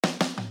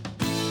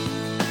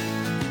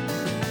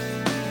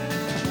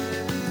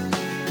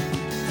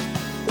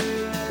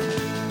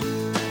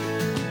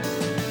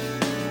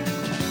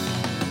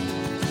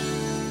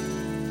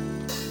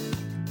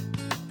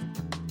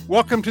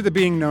Welcome to the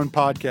Being Known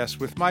podcast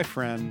with my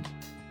friend,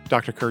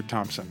 Dr. Kurt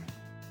Thompson.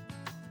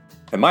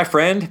 And my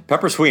friend,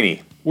 Pepper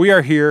Sweeney. We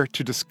are here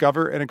to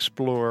discover and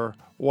explore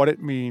what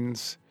it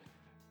means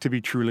to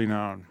be truly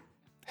known.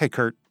 Hey,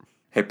 Kurt.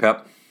 Hey,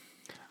 Pep.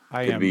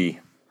 Good to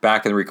be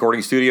back in the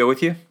recording studio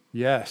with you.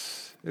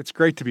 Yes, it's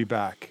great to be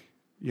back.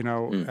 You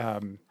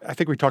know, I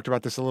think we talked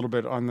about this a little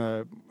bit on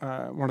the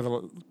one of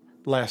the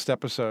last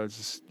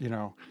episodes. You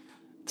know,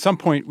 at some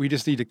point we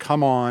just need to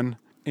come on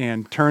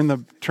and turn the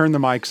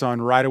mics on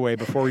right away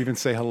before we even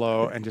say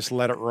hello and just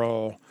let it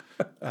roll,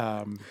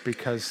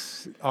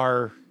 because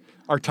our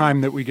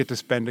time that we get to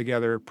spend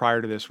together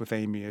prior to this with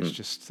Amy is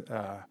just,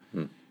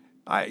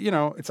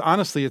 it's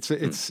honestly,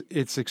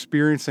 it's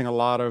experiencing a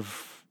lot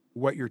of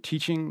what you're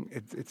teaching.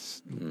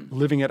 It's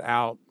living it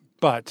out,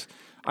 but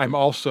I'm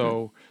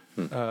also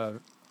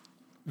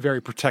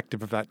very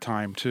protective of that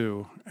time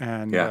too,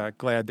 and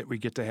glad that we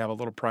get to have a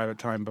little private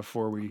time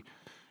before we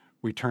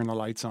turn the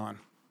lights on.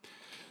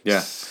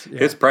 Yeah,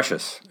 it's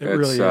precious. It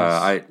really is.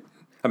 I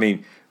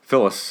mean,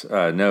 Phyllis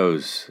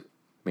knows.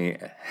 I mean,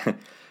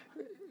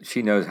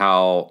 she knows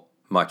how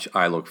much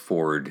I look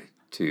forward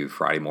to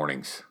Friday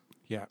mornings.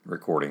 Yeah,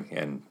 recording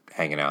and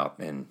hanging out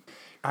and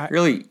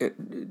really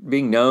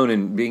being known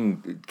and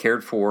being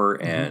cared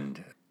for,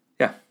 and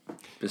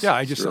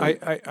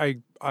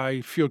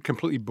I feel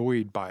completely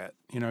buoyed by it.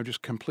 You know,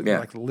 just completely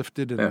like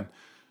lifted and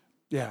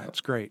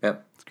it's great. Yeah.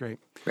 It's great.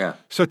 Yeah.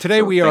 So today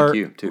thank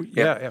you too.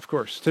 Yeah, of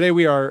course. Today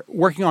we are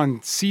working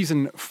on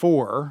season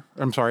 4.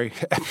 I'm sorry,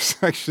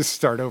 I should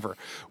start over.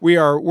 We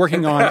are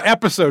working on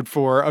episode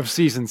 4 of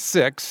season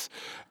 6.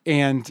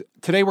 And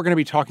today we're going to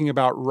be talking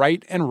about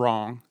right and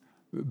wrong,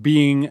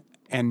 being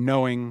and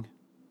knowing,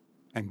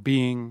 and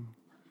being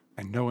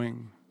and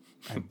knowing,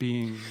 and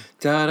being.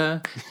 Da-da,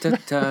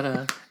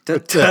 da-da,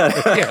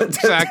 da-da.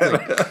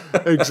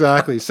 Yeah,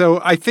 exactly. So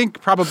I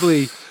think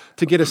probably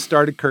to get us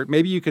started, Kurt,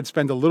 maybe you could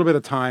spend a little bit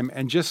of time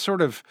and just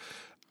sort of,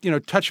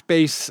 touch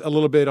base a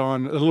little bit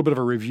of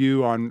a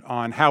review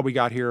on how we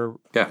got here,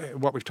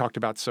 what we've talked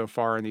about so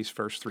far in these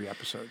first 3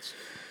 episodes.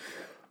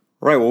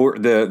 Right. Well,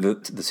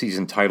 the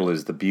season title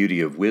is The Beauty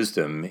of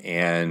Wisdom,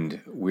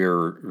 and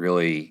we're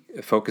really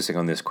focusing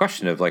on this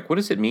question of, what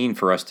does it mean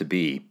for us to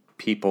be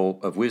people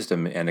of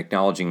wisdom, and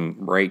acknowledging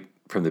right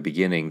from the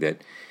beginning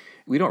that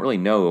we don't really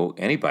know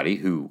anybody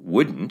who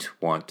wouldn't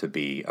want to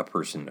be a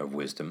person of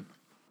wisdom.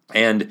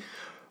 And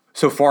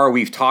so far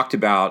we've talked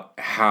about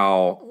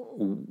how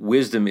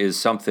wisdom is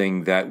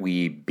something that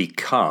we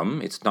become.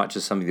 It's not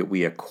just something that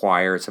we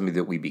acquire, it's something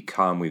that we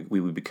become. We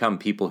become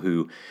people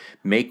who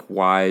make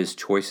wise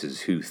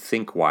choices, who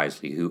think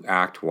wisely, who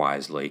act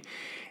wisely.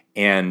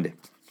 And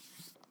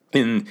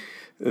in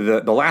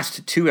the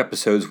last 2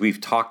 episodes,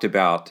 we've talked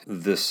about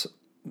this,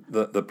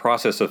 the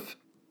process of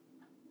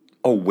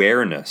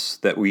awareness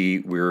that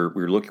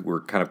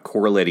we're kind of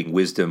correlating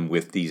wisdom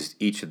with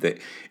each of the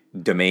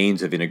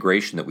domains of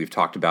integration that we've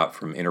talked about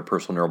from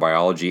interpersonal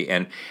neurobiology,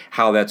 and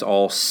how that's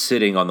all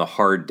sitting on the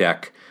hard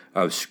deck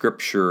of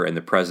Scripture and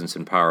the presence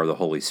and power of the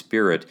Holy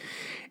Spirit.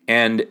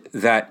 And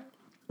that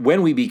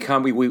when we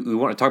become, we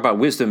want to talk about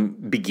wisdom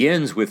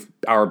begins with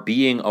our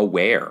being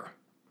aware.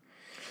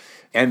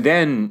 And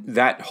then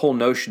that whole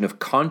notion of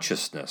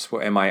consciousness,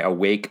 am I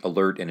awake,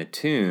 alert, and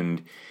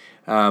attuned?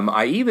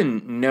 I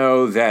even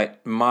know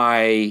that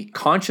my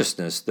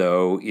consciousness,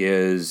 though,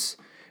 is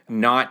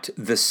not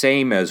the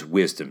same as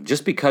wisdom.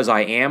 Just because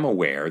I am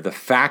aware, the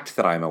fact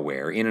that I'm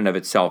aware in and of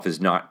itself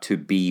is not to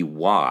be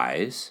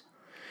wise.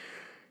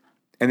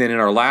 And then in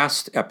our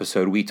last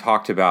episode, we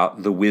talked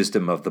about the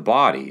wisdom of the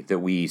body, that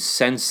we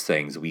sense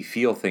things, that we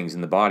feel things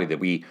in the body,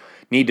 that we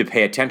need to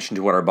pay attention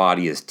to what our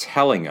body is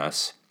telling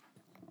us.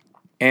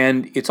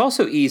 And it's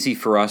also easy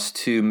for us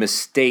to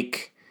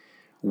mistake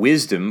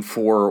wisdom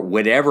for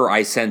whatever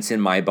I sense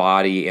in my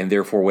body, and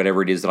therefore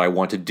whatever it is that I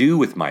want to do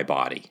with my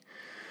body.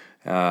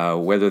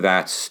 Whether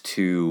that's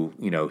to,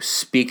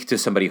 speak to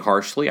somebody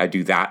harshly, I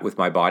do that with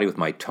my body, with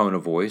my tone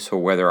of voice, or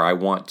whether I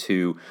want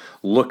to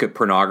look at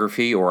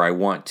pornography, or I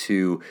want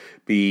to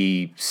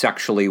be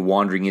sexually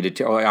wandering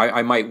into,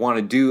 I might want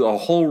to do a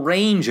whole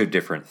range of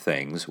different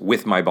things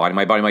with my body.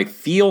 My body might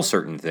feel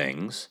certain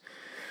things,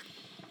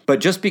 but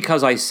just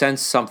because I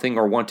sense something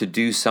or want to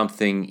do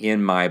something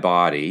in my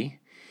body,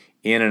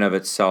 in and of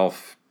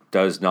itself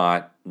does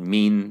not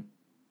mean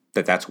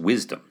that that's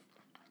wisdom.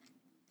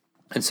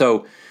 And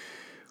so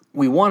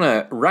we want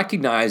to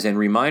recognize and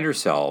remind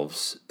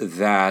ourselves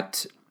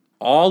that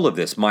all of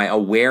this, my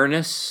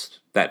awareness,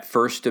 that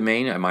first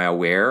domain, am I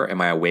aware, am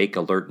I awake,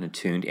 alert, and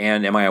attuned,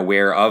 and am I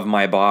aware of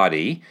my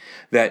body,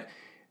 that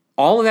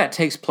all of that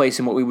takes place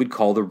in what we would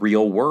call the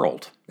real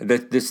world.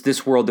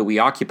 This world that we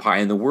occupy,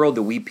 and the world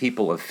that we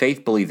people of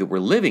faith believe that we're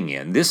living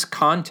in, this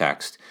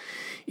context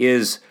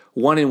is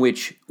one in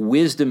which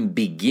wisdom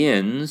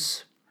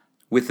begins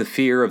with the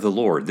fear of the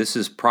Lord. This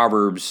is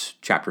Proverbs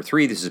chapter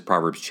 3. This is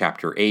Proverbs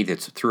chapter 8.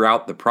 It's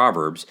throughout the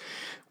Proverbs.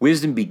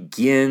 Wisdom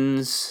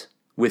begins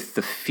with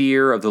the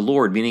fear of the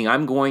Lord, meaning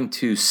I'm going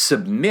to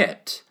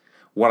submit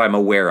what I'm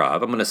aware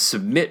of. I'm going to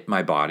submit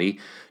my body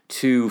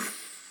to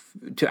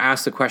to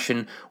ask the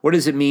question, what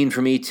does it mean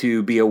for me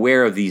to be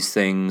aware of these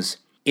things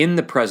in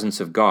the presence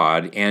of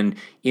God and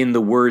in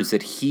the words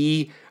that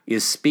He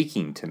is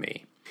speaking to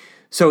me?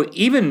 So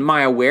even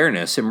my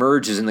awareness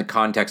emerges in the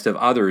context of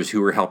others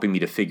who are helping me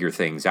to figure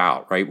things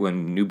out, right?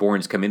 When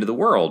newborns come into the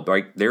world,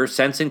 right? They're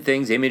sensing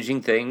things,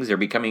 imaging things, they're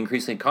becoming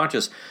increasingly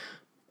conscious,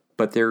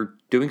 but they're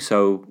doing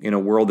so in a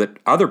world that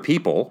other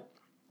people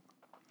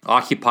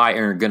occupy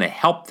and are going to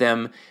help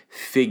them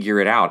figure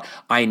it out.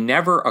 I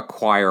never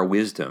acquire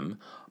wisdom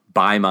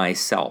by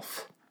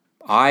myself.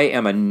 I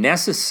am a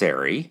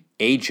necessary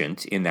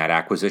agent in that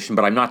acquisition,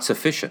 but I'm not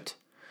sufficient.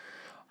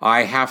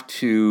 I have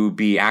to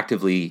be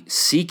actively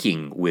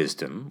seeking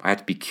wisdom. I have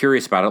to be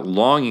curious about it,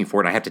 longing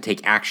for it. I have to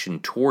take action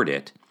toward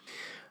it.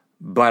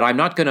 But I'm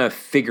not going to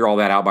figure all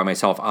that out by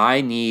myself.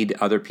 I need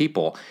other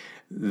people.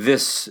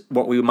 This,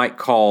 what we might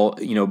call,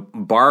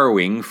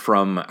 borrowing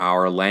from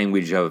our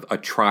language of a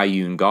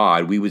triune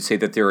God, we would say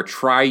that there are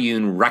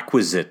triune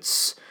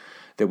requisites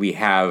that we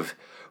have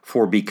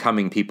for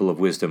becoming people of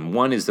wisdom.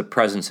 One is the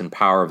presence and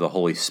power of the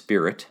Holy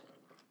Spirit.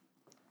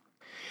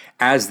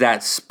 As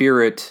that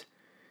Spirit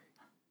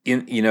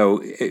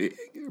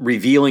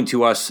revealing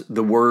to us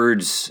the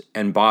words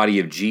and body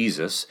of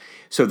Jesus.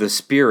 So the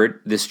Spirit,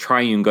 this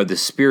triune God, the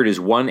Spirit is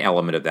one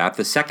element of that.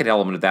 The second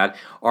element of that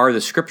are the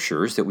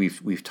Scriptures that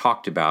we've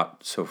talked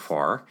about so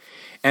far.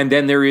 And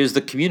then there is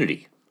the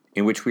community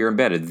in which we are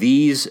embedded.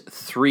 These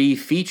three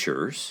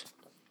features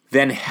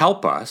then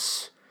help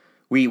us.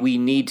 We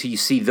need to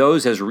see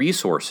those as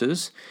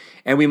resources.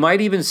 And we might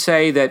even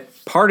say that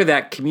part of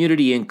that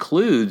community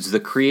includes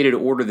the created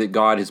order that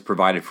God has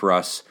provided for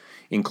us,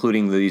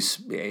 including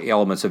these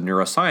elements of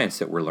neuroscience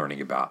that we're learning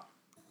about.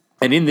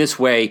 And in this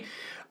way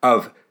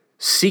of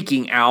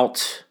seeking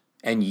out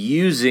and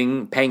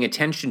paying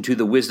attention to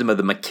the wisdom of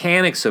the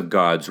mechanics of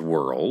God's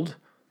world,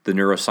 the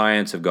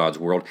neuroscience of God's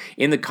world,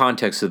 in the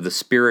context of the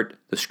Spirit,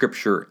 the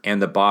Scripture,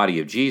 and the body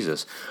of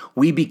Jesus,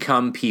 we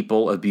become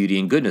people of beauty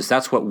and goodness.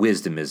 That's what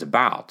wisdom is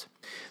about.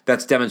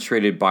 That's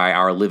demonstrated by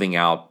our living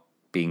out,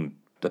 being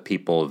the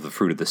people of the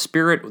fruit of the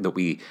Spirit, that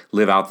we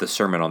live out the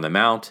Sermon on the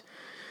Mount.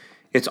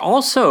 It's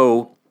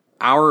also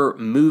our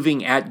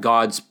moving at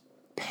God's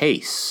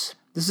pace.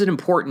 This is an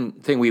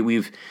important thing.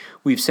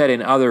 We've said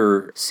in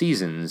other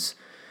seasons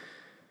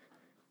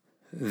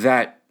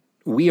that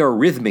we are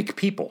rhythmic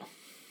people,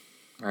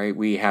 right?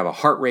 We have a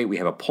heart rate, we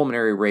have a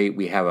pulmonary rate,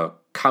 we have a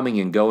coming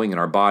and going in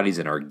our bodies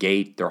and our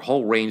gait. There are a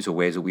whole range of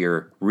ways that we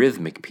are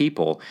rhythmic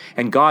people,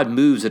 and God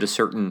moves at a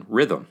certain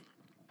rhythm.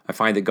 I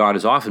find that God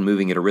is often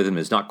moving at a rhythm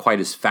that's not quite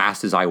as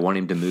fast as I want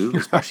Him to move,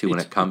 especially when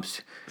it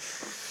comes.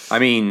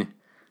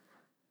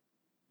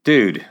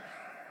 Dude,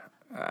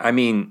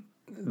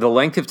 the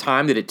length of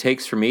time that it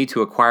takes for me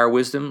to acquire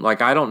wisdom, I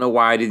don't know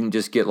why I didn't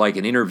just get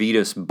an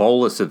intravenous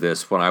bolus of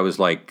this when I was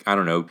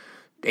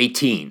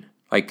 18.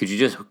 Could you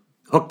just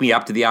hook me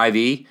up to the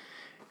IV?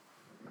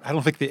 I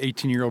don't think the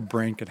 18-year-old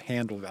brain could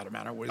handle that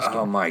amount of wisdom.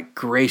 Oh my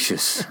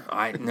gracious!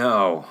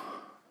 No.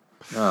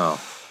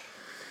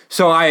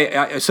 So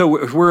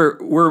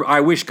I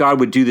wish God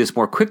would do this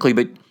more quickly,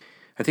 but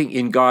I think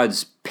in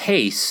God's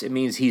pace, it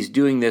means He's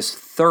doing this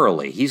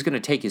thoroughly. He's going to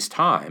take His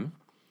time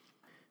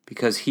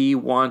because He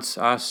wants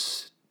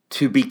us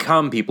to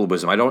become people of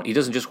wisdom. He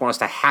doesn't just want us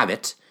to have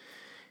it.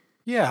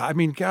 Yeah,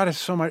 God is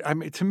so much.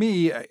 To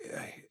me,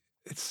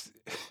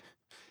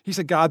 He's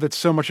a God that's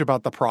so much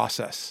about the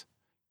process.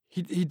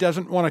 He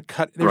doesn't want to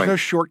cut. There's no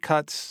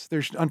shortcuts.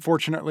 There's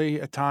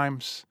unfortunately at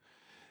times,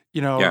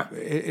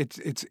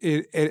 it's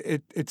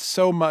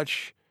so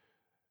much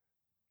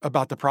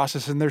about the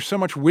process, and there's so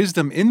much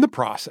wisdom in the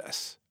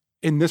process,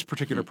 in this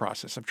particular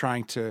process of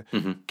trying to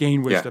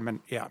gain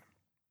wisdom. Yeah.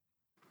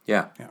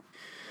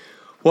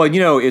 Well,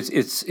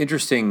 it's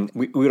interesting.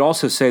 We would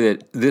also say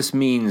that this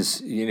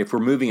means, if we're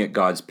moving at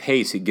God's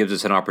pace, it gives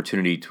us an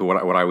opportunity to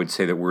what I would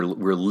say that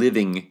we're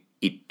living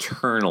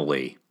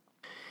eternally.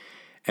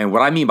 And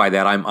what I mean by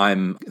that,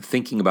 I'm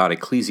thinking about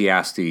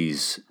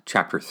Ecclesiastes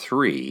chapter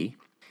 3,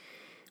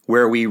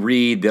 where we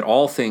read that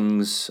all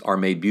things are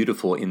made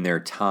beautiful in their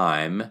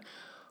time,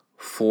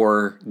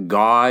 for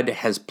God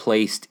has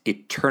placed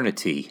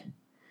eternity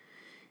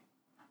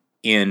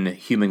in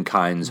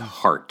humankind's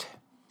heart.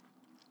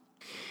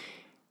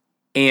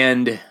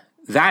 And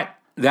that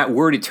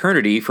word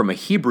eternity, from a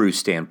Hebrew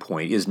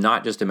standpoint, is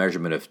not just a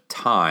measurement of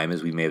time,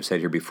 as we may have said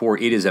here before.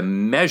 It is a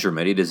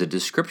measurement, it is a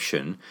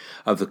description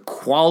of the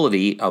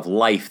quality of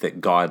life that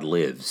God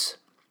lives.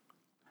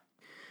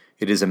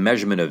 It is a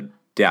measurement of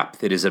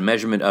depth. It is a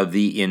measurement of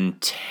the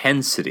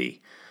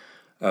intensity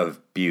of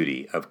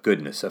beauty, of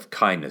goodness, of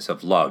kindness,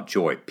 of love,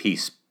 joy,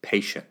 peace,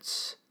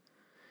 patience.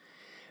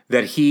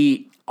 That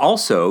He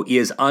also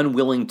is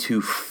unwilling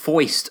to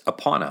foist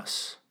upon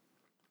us.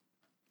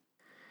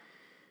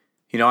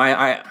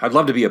 I'd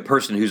love to be a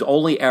person who's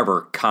only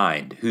ever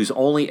kind, who's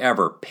only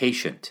ever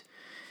patient.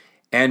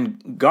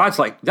 And God's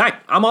like,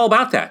 I'm all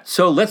about that.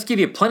 So let's give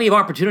you plenty of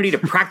opportunity to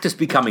practice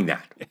becoming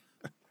that.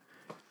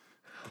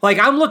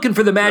 I'm looking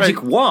for the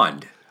magic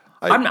wand.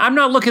 I'm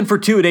not looking for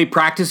 2-a-day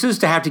practices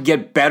to have to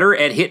get better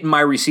at hitting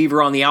my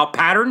receiver on the out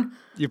pattern.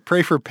 You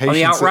pray for patience. On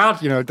the out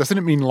route? You know, doesn't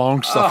it mean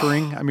long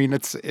suffering? I mean,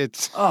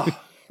 it's.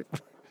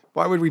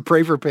 Why would we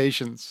pray for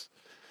patience?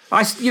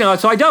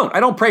 So I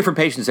don't pray for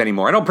patience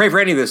anymore. I don't pray for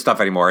any of this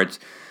stuff anymore.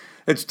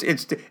 It's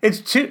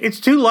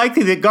too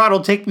likely that God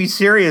will take me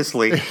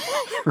seriously.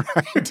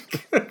 Right.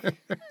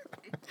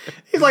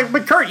 He's like,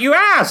 but Kurt, you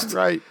asked.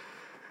 Right.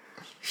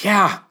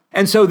 Yeah.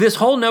 And so this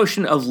whole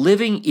notion of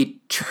living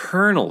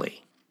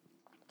eternally,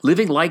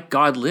 living like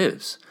God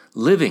lives,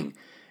 living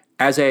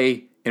as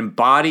a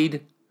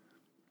embodied,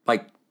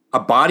 like a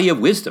body of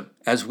wisdom,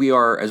 as we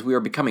are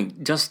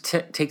becoming, just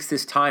takes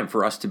this time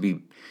for us to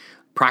be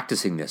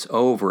practicing this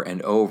over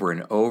and over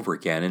and over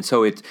again. And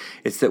so it's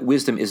that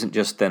wisdom isn't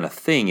just then a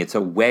thing, it's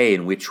a way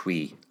in which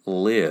we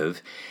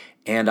live.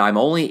 And I'm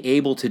only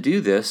able to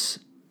do this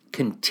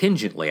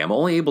contingently. I'm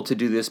only able to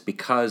do this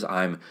because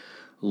I'm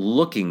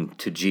looking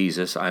to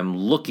Jesus. I'm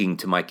looking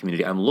to my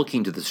community. I'm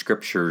looking to the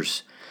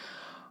scriptures.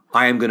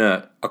 I am going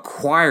to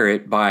acquire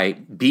it by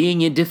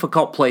being in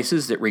difficult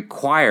places that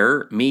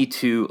require me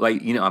to,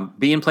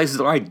 be in places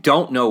where I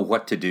don't know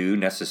what to do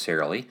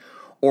necessarily,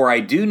 or I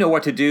do know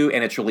what to do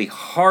and it's really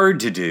hard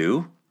to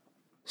do.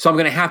 So I'm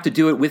going to have to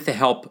do it with the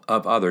help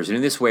of others. And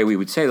in this way, we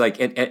would say, like,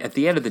 at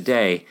the end of the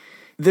day,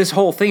 this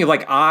whole thing of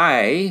like,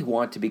 I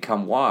want to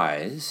become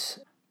wise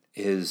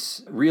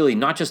is really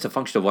not just a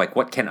function of like,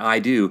 what can I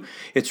do?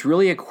 It's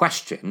really a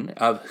question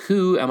of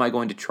who am I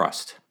going to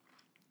trust?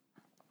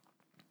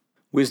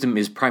 Wisdom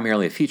is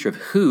primarily a feature of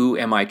who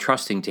am I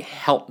trusting to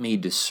help me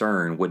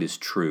discern what is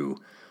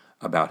true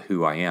about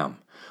who I am,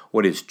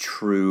 what is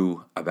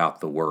true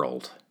about the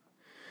world.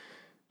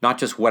 Not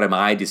just what am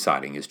I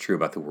deciding is true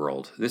about the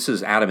world. This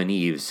is Adam and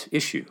Eve's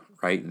issue,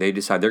 right? They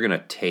decide they're going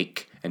to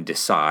take and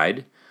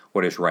decide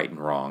what is right and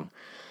wrong,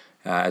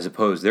 as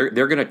opposed they're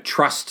going to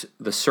trust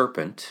the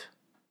serpent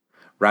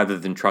rather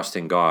than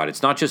trusting God.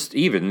 It's not just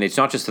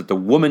that the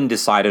woman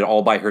decided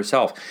all by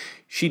herself.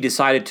 She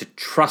decided to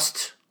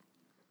trust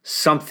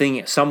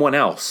someone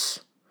else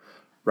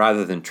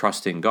rather than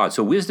trusting God.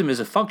 So wisdom is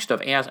a function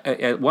of,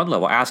 at one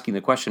level, asking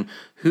the question,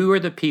 who are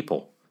the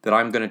people that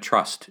I'm going to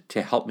trust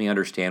to help me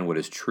understand what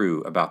is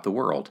true about the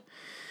world?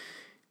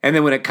 And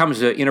then when it comes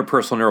to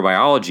interpersonal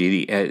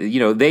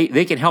neurobiology,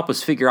 they can help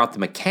us figure out the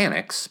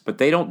mechanics, but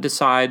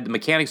the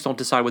mechanics don't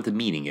decide what the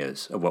meaning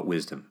is of what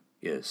wisdom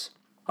is.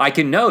 I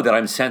can know that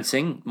I'm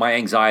sensing my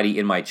anxiety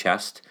in my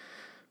chest,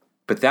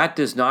 but that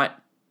does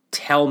not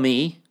tell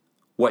me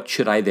what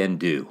should I then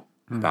do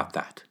about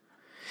that.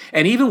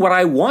 And even what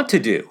I want to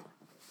do,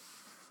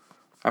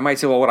 I might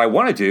say, well, what I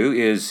want to do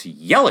is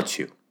yell at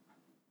you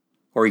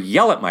or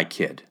yell at my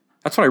kid.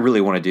 That's what I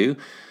really want to do.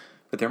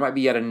 But there might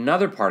be yet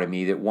another part of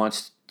me that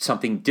wants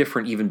something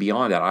different even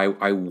beyond that.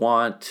 I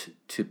want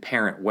to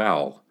parent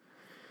well.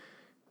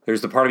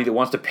 There's the part of me that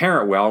wants to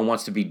parent well and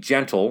wants to be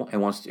gentle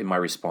and wants in my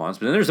response.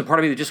 But then there's the part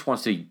of me that just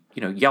wants to,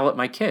 yell at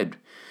my kid.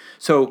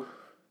 So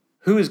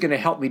who is going to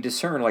help me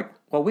discern,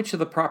 which of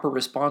the proper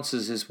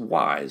responses is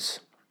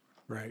wise?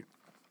 Right.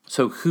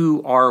 So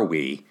who are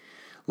we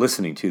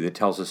listening to that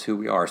tells us who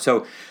we are?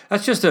 So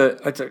that's just a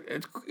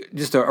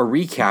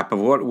recap of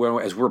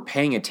what as we're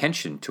paying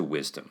attention to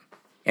wisdom.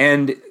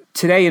 And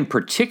today in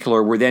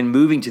particular, we're then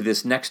moving to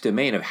this next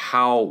domain of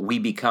how we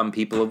become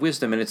people of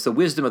wisdom, and it's the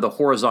wisdom of the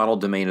horizontal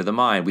domain of the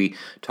mind. We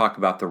talk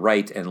about the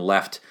right and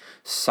left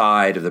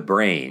side of the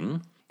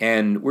brain,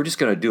 and we're just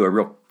going to do a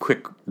real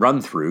quick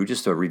run-through,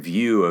 just a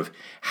review of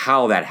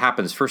how that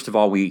happens. First of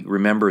all, we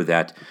remember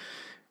that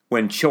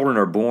when children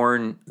are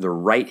born, the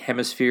right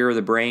hemisphere of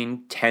the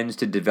brain tends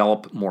to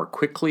develop more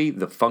quickly.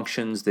 The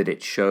functions that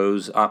it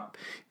shows up,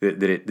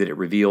 that it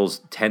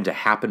reveals, tend to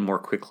happen more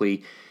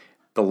quickly.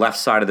 The left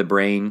side of the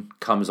brain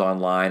comes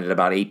online at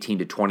about 18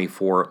 to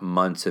 24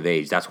 months of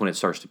age. That's when it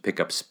starts to pick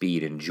up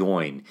speed and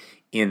join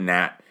in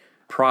that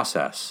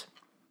process.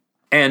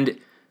 And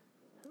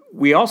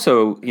we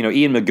also,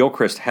 Ian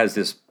McGilchrist has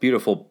this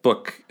beautiful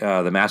book,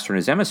 The Master and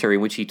His Emissary,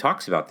 in which he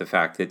talks about the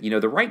fact that,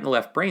 the right and the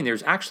left brain,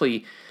 there's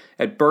actually,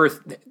 at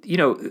birth,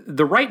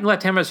 the right and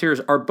left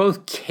hemispheres are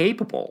both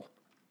capable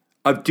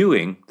of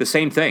doing the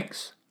same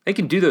things. They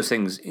can do those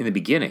things in the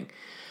beginning.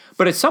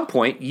 But at some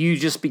point, you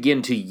just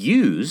begin to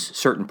use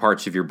certain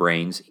parts of your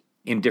brains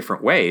in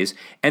different ways,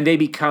 and they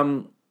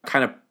become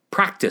kind of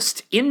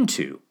practiced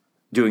into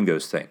doing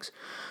those things.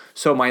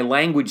 So my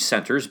language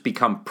centers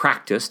become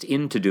practiced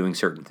into doing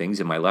certain things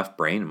in my left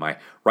brain, and my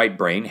right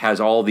brain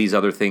has all these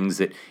other things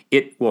that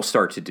it will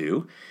start to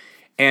do.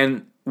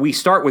 And we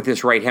start with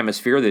this right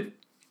hemisphere that,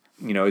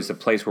 is the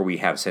place where we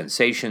have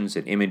sensations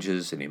and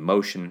images and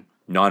emotion,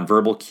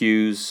 nonverbal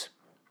cues,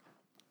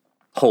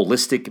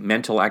 holistic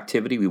mental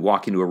activity. We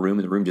walk into a room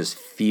and the room just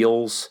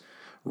feels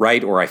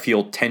right, or I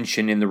feel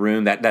tension in the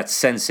room, that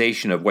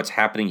sensation of what's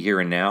happening here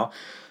and now.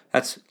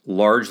 That's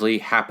largely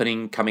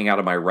happening coming out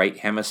of my right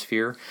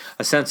hemisphere.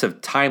 A sense of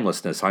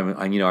timelessness. I'm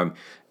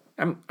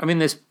in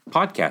this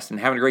podcast and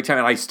having a great time,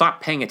 and I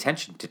stop paying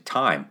attention to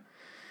time.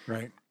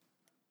 Right.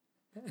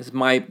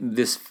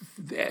 This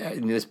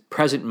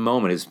present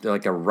moment is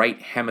like a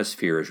right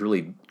hemisphere is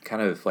really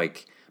kind of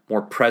like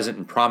more present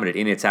and prominent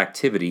in its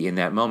activity in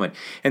that moment.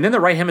 And then the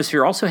right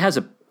hemisphere also has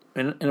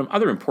and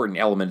another important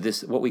element,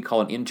 this what we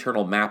call an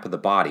internal map of the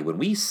body. When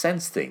we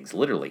sense things,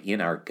 literally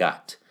in our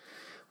gut,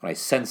 when I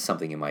sense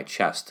something in my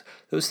chest,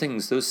 those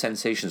things, those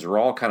sensations are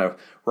all kind of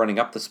running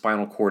up the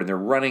spinal cord, and they're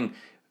running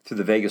through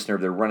the vagus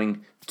nerve. They're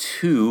running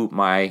to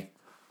my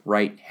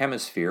right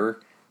hemisphere.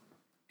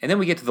 And then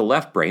we get to the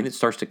left brain that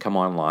starts to come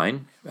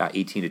online,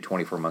 18 to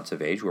 24 months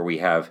of age, where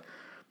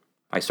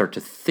I start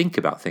to think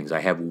about things.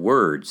 I have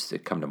words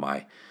that come to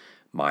my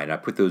mind. I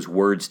put those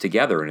words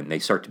together, and they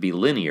start to be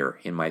linear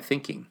in my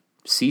thinking.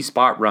 See,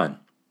 spot, run.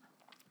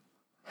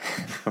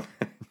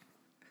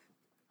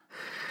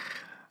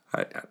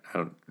 I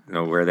don't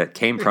know where that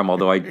came from,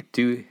 although I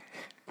do.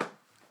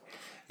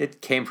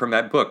 It came from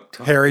that book.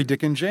 Harry,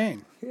 Dick, and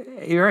Jane.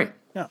 You're right.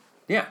 Yeah.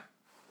 Yeah.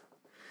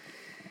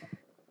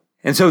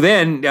 And so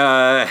then,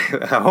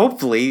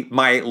 hopefully,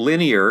 my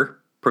linear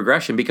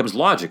progression becomes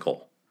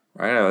logical,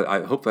 right?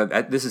 I hope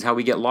that this is how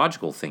we get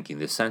logical thinking,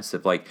 this sense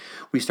of like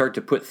we start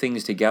to put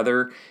things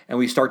together and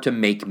we start to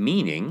make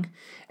meaning.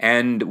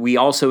 And we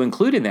also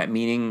include in that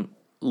meaning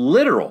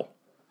literal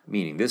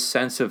meaning, this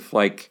sense of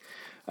like,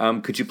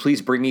 could you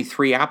please bring me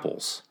 3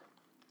 apples?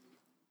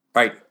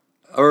 Right.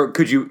 Or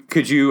could you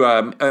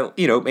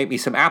make me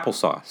some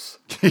applesauce?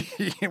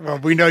 Well,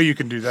 we know you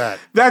can do that.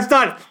 That's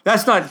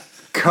not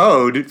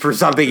code for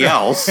something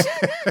else.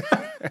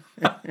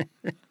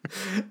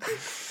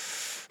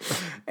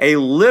 A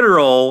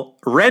literal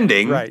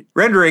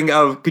rendering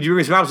of could you bring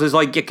me some applesauce is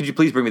like, could you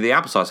please bring me the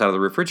applesauce out of the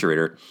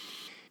refrigerator?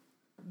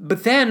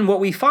 But then what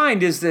we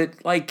find is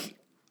that like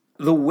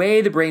the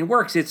way the brain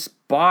works,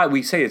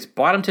 we say it's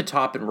bottom to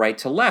top and right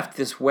to left,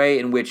 this way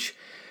in which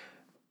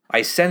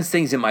I sense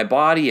things in my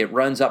body. It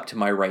runs up to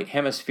my right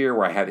hemisphere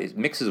where it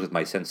mixes with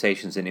my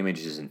sensations and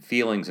images and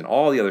feelings and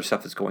all the other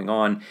stuff that's going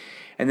on.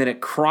 And then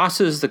it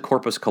crosses the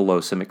corpus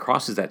callosum. It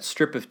crosses that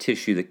strip of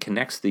tissue that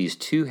connects these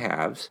two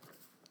halves.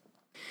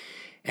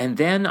 And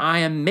then I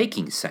am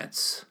making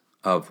sense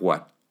of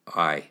what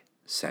I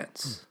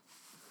sense.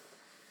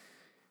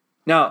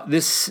 Now,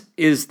 this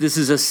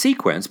is a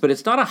sequence, but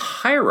it's not a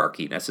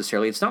hierarchy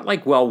necessarily. It's not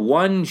like, well,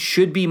 one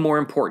should be more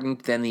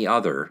important than the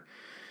other.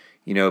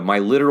 You know, my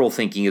literal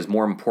thinking is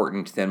more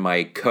important than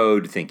my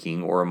code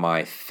thinking or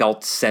my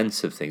felt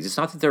sense of things. It's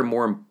not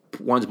that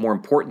one's more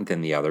important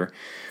than the other.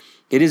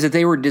 It is that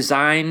they were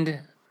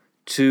designed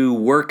to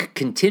work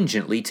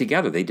contingently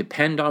together. They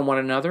depend on one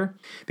another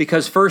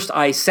because first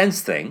I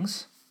sense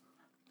things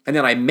and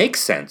then I make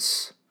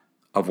sense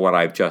of what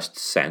I've just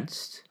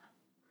sensed,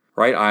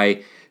 right?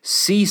 I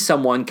see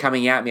someone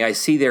coming at me. I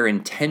see their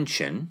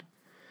intention.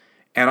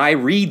 And I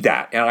read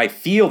that, and I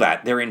feel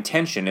that, their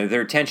intention. Is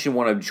their intention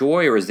one of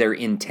joy, or is their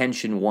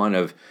intention one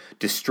of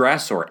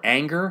distress or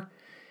anger?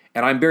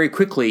 And I'm very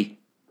quickly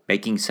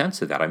making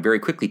sense of that. I'm very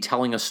quickly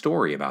telling a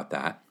story about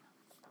that.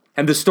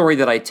 And the story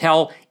that I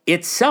tell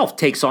itself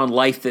takes on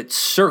life that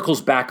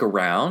circles back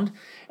around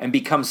and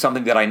becomes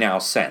something that I now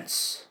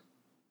sense.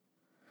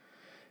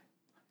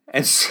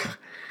 And so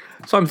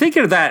I'm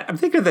thinking of that. I'm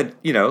thinking of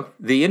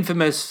the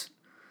infamous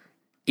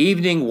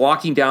evening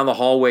walking down the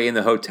hallway in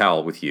the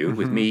hotel with you,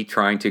 with me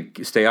trying to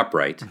stay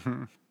upright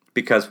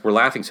because we're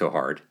laughing so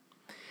hard.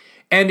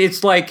 And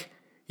it's like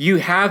you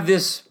have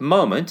this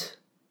moment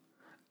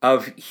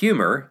of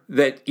humor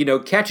that,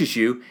 catches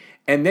you,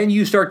 and then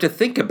you start to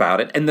think about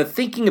it, and the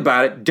thinking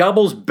about it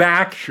doubles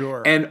back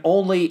and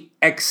only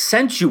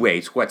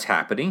accentuates what's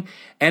happening,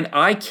 and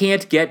I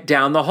can't get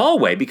down the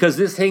hallway because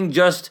this thing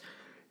just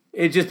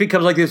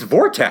becomes like this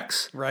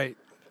vortex. Right.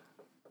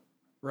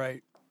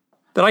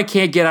 That I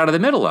can't get out of the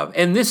middle of.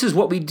 And this is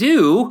what we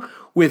do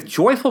with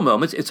joyful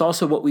moments. It's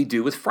also what we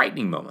do with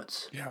frightening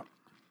moments. Yeah.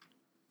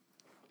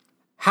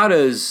 How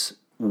does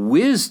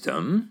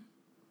wisdom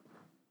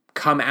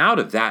come out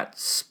of that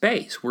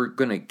space? We're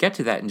going to get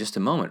to that in just a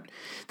moment.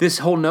 This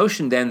whole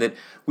notion then that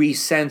we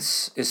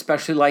sense,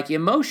 especially like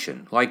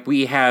emotion, like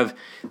we have,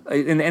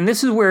 and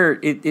this is where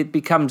it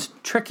becomes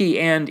tricky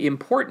and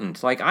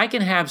important. Like I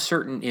can have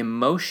certain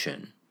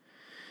emotion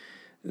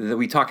that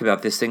we talk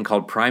about, this thing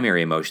called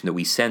primary emotion that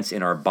we sense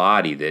in our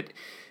body,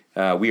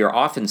 that we are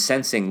often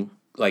sensing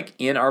like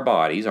in our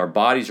bodies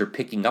are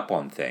picking up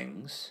on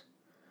things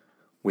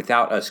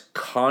without us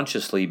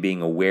consciously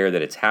being aware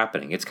that it's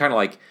happening. It's kind of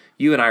like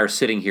you and I are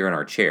sitting here in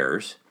our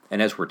chairs,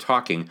 and as we're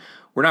talking,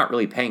 we're not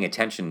really paying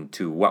attention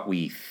to what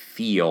we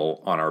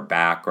feel on our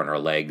back or on our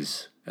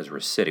legs as we're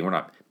sitting. We're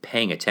not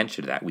paying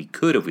attention to that. We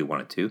could if we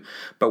wanted to,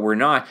 but we're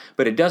not.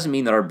 But it doesn't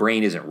mean that our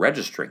brain isn't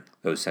registering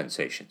those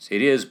sensations.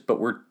 It is,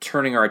 but we're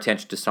turning our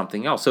attention to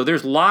something else. So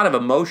there's a lot of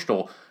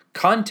emotional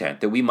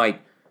content that we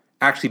might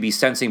actually be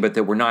sensing, but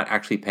that we're not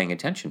actually paying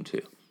attention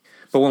to.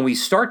 But when we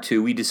start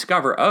to, we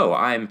discover, oh,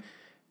 I'm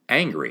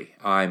angry,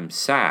 I'm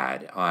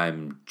sad,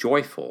 I'm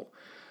joyful.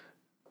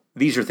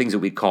 These are things that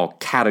we call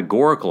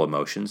categorical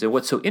emotions. And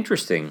what's so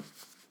interesting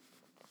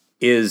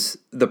is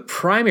the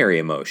primary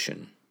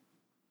emotion.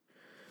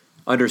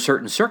 Under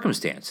certain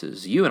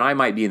circumstances, you and I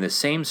might be in the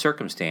same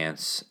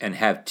circumstance and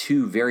have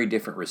two very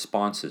different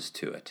responses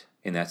to it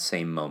in that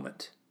same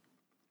moment.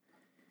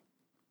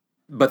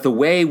 But the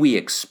way we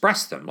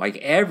express them,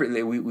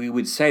 we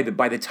would say that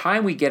by the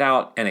time we get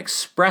out and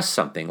express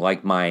something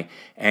like my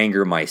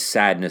anger, my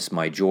sadness,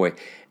 my joy,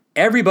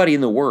 everybody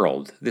in the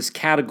world, this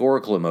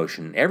categorical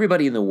emotion,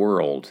 everybody in the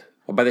world,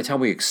 by the time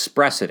we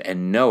express it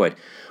and know it,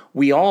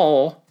 we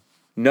all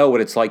know what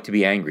it's like to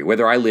be angry.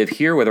 Whether I live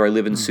here, whether I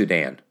live in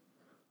Sudan,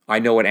 I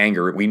know what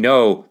anger, we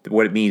know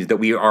what it means that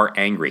we are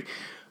angry.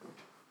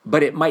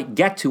 But it might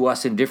get to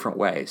us in different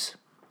ways.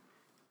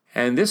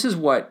 And this is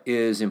what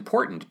is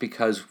important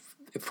because,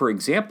 for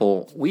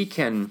example, we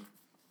can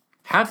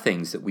have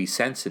things that we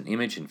sense and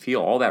image and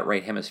feel, all that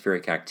right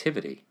hemispheric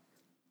activity.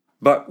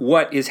 But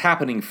what is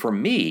happening for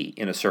me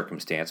in a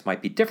circumstance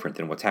might be different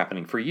than what's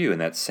happening for you in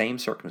that same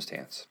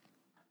circumstance.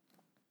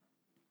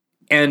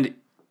 And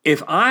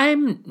if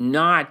I'm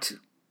not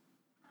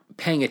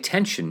paying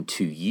attention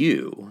to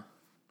you,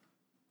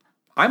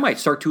 I might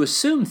start to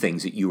assume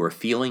things that you are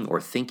feeling or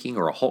thinking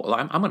or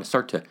I'm going to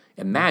start to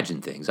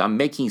imagine things. I'm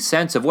making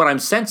sense of what I'm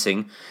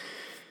sensing,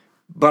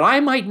 but I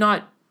might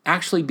not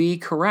actually be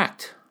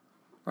correct.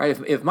 Right?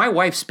 If my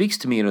wife speaks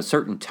to me in a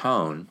certain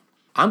tone,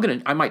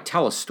 I might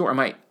tell a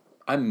story.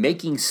 I'm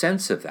making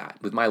sense of that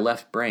with my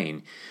left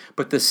brain,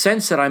 but the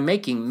sense that I'm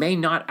making may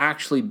not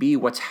actually be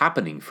what's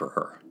happening for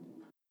her.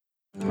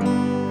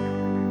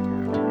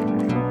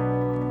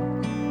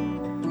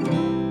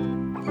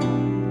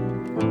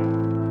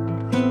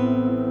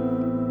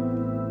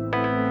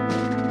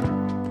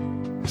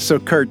 So,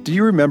 Kurt, do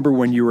you remember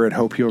when you were at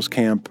Hope Heals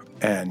Camp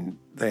and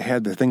they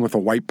had the thing with the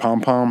white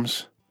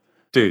pom-poms?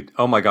 Dude,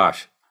 oh my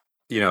gosh.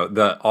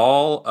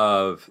 All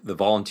of the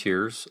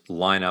volunteers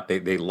line up.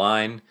 They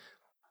line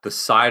the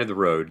side of the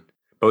road,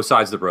 both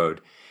sides of the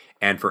road,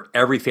 and for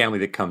every family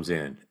that comes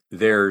in,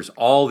 there's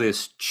all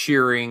this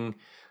cheering,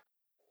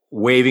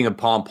 waving of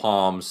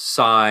pom-poms,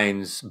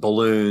 signs,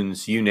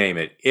 balloons, you name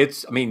it.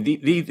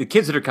 The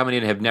kids that are coming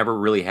in have never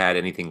really had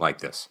anything like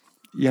this.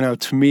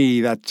 To me,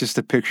 that's just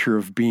a picture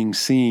of being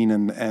seen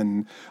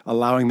and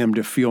allowing them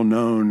to feel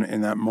known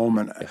in that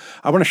moment.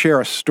 I want to share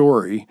a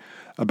story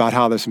about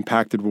how this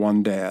impacted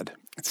one dad.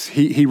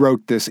 He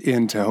wrote this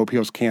into Hope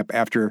Heals Camp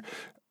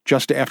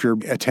just after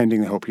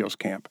attending the Hope Heals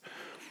Camp.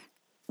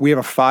 We have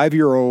a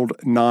 5-year-old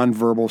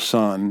nonverbal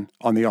son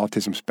on the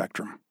autism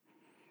spectrum.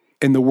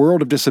 In the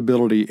world of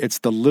disability, it's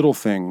the little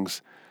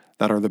things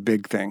that are the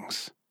big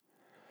things.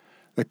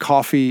 The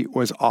coffee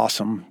was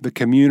awesome. The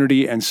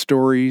community and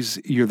stories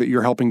that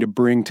you're helping to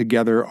bring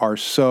together are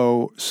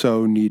so,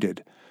 so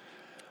needed.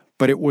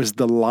 But it was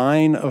the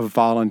line of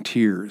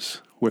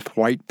volunteers with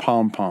white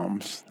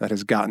pom-poms that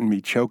has gotten me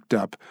choked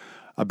up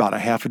about a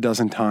half a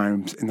dozen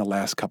times in the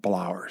last couple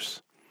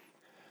hours.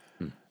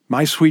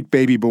 My sweet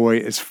baby boy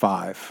is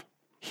 5.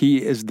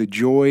 He is the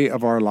joy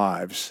of our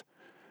lives,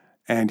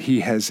 and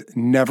he has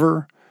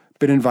never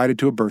been invited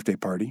to a birthday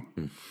party.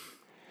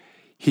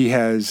 He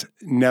has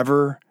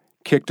never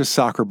kicked a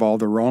soccer ball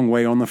the wrong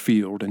way on the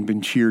field and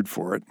been cheered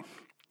for it.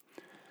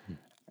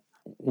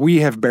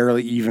 We have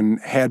barely even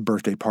had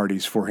birthday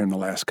parties for him the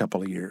last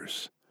couple of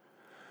years.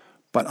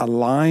 But a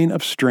line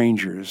of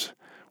strangers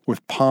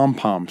with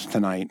pom-poms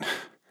tonight,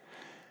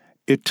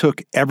 it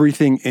took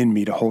everything in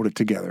me to hold it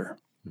together.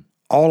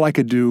 All I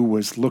could do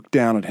was look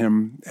down at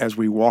him as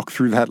we walked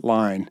through that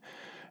line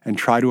and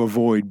try to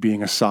avoid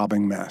being a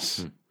sobbing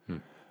mess.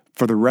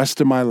 For the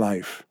rest of my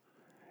life,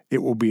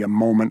 it will be a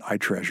moment I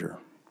treasure.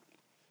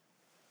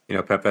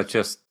 Pep, that's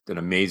just an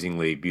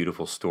amazingly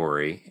beautiful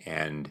story.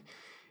 And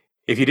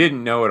if you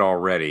didn't know it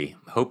already,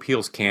 Hope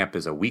Heals Camp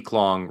is a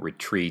week-long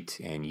retreat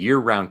and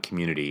year-round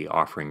community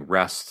offering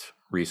rest,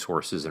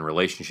 resources, and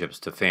relationships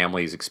to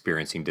families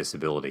experiencing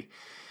disability.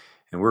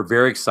 And we're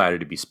very excited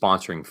to be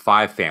sponsoring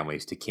 5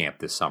 families to camp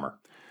this summer.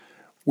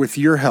 With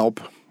your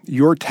help,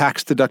 your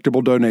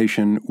tax-deductible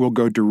donation will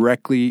go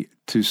directly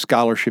to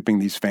scholarshiping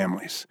these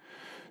families.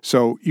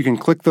 So you can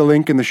click the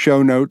link in the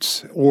show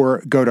notes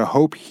or go to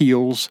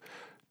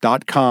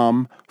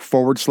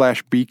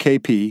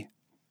hopeheals.com/BKP.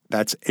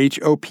 That's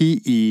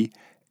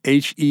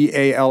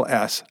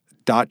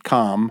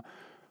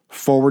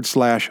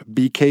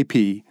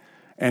HOPEHEALS.com/BKP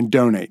and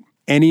donate.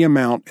 Any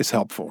amount is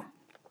helpful.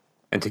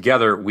 And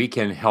together we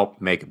can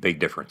help make a big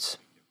difference.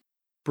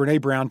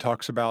 Brene Brown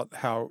talks about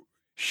how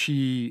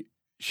she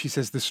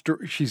says the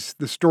story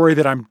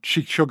that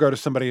she'll go to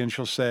somebody and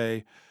she'll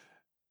say,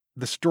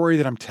 the story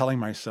that I'm telling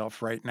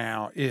myself right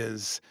now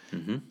is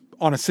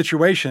on a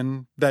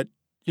situation that,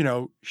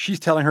 she's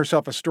telling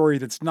herself a story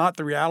that's not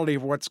the reality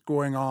of what's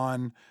going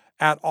on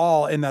at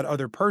all in that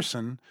other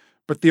person.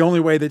 But the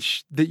only way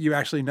that you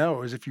actually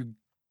know is if you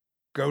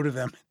go to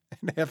them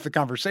and have the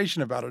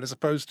conversation about it, as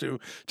opposed to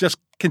just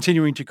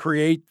continuing to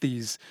create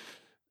these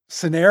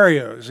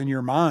scenarios in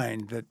your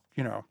mind that,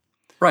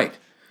 right,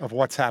 of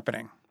what's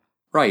happening.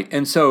 Right.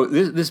 And so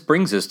this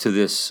brings us to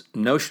this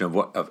notion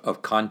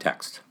of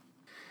context.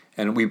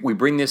 And we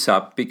bring this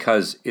up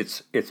because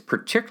it's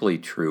particularly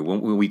true.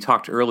 When we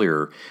talked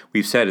earlier,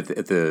 we've said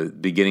at the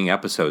beginning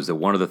episodes that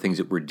one of the things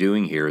that we're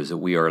doing here is that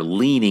we are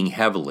leaning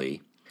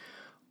heavily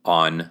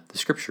on the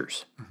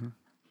Scriptures.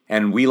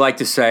 And we like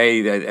to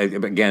say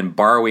that, again,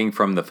 borrowing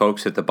from the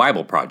folks at the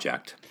Bible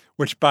Project.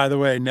 which, by the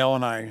way, Nell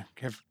and I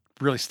have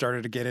really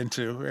started to get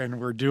into,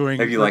 and we're doing.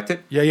 Have you liked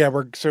it? Yeah.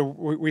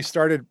 We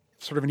started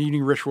sort of an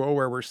evening ritual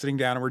where we're sitting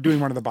down and we're doing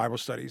one of the Bible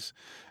studies,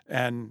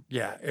 and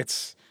yeah,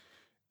 it's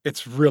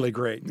really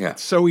great. Yeah.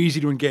 It's so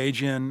easy to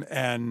engage in,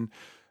 and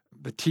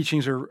the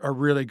teachings are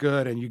really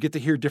good, and you get to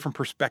hear different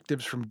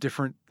perspectives from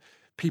different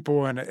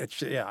people, and it's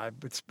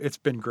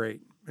been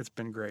great. It's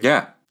been great.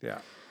 Yeah. Yeah.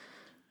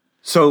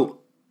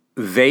 So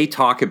they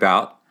talk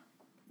about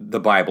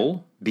the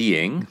Bible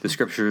being, the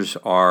scriptures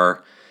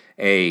are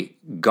a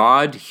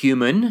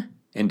God-human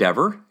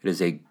endeavor.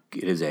 It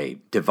is a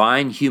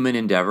divine human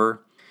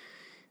endeavor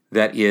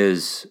that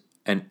is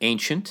an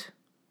ancient,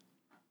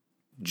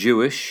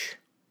 Jewish,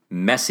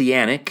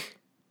 messianic,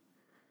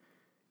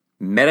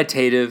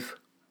 meditative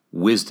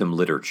wisdom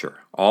literature.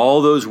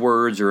 All those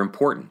words are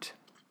important.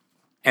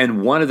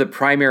 And one of the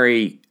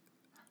primary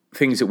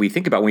things that we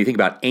think about when we think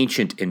about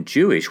ancient and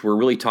Jewish, we're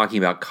really talking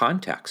about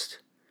context.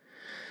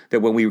 That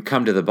when we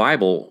come to the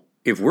Bible,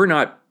 if we're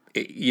not,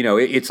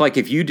 it's like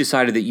if you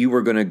decided that you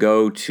were going to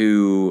go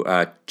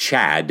to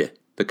Chad,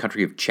 the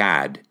country of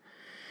Chad,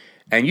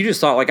 and you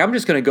just thought, like, I'm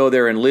just going to go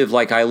there and live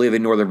like I live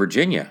in Northern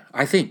Virginia.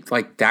 I think,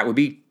 like, that would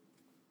be,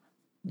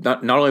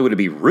 not only would it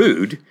be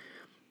rude,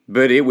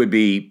 but it would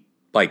be,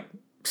 like,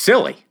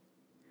 silly.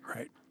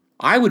 Right.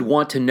 I would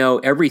want to know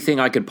everything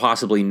I could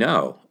possibly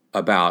know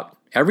about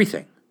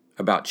everything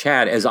about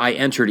Chad as I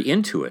entered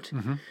into it.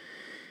 Mm-hmm.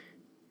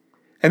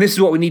 And this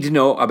is what we need to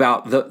know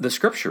about the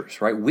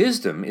scriptures, right?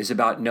 Wisdom is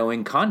about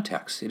knowing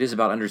context. It is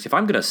about understanding. If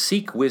I'm going to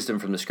seek wisdom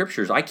from the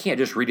scriptures, I can't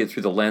just read it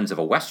through the lens of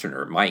a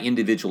Westerner, my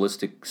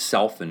individualistic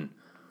self. And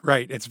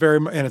right. It's very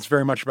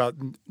much about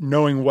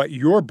knowing what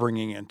you're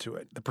bringing into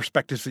it, the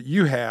perspectives that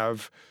you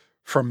have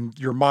from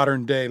your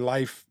modern day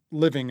life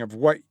living of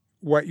what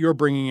you're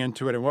bringing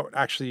into it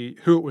and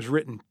who it was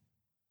written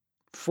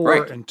for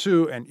right. and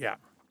to, and yeah.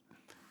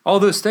 All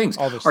those things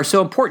are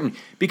so important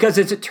because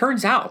as it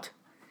turns out,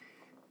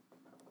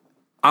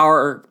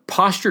 our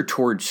posture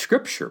towards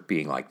Scripture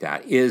being like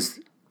that is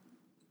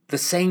the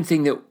same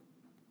thing that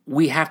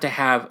we have to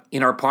have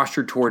in our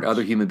posture toward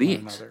other human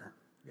beings.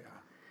 Yeah.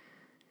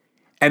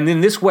 And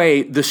in this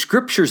way, the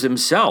Scriptures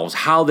themselves,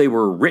 how they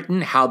were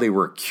written, how they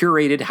were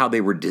curated, how they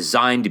were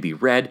designed to be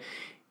read,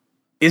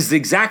 is the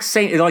exact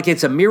same. Like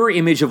it's a mirror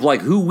image of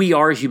like who we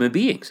are as human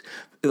beings.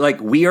 Like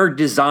we are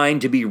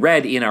designed to be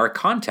read in our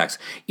context.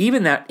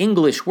 Even that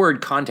English word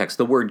context,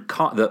 the word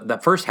the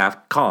first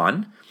half,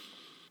 con,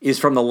 is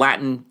from the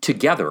Latin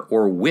together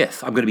or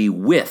with. I'm going to be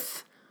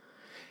with.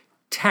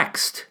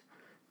 Text.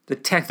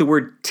 The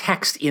word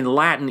text in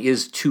Latin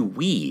is to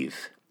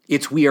weave.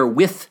 We are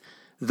with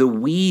the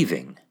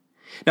weaving.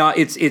 Now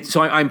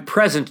so I'm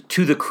present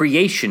to the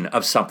creation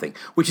of something,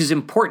 which is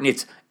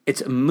important.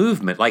 It's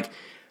movement. Like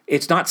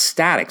it's not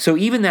static. So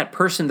even that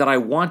person that I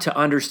want to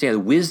understand, the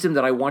wisdom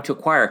that I want to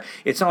acquire,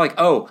 it's not like,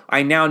 oh,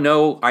 I now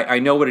know I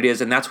know what it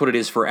is, and that's what it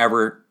is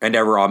forever and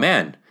ever.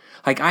 Amen.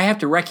 Like I have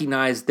to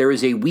recognize there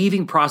is a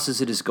weaving process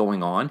that is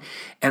going on,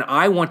 and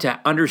I want to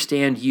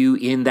understand you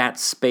in that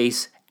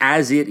space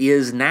as it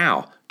is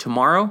now.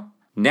 Tomorrow,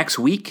 next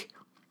week,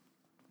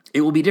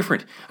 it will be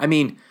different. I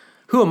mean,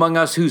 who among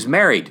us who's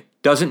married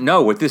doesn't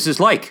know what this is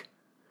like?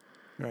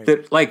 Right.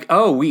 That like,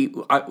 oh,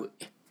 who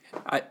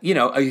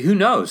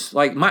knows?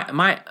 Like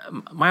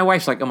my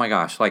wife's like, oh my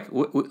gosh, like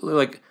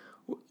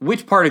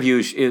which part of you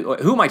is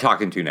who am I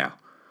talking to now?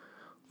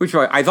 Which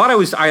part? I thought I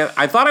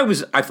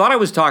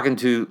was talking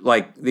to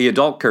like the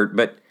adult Kurt,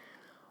 but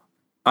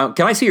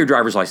can I see your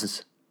driver's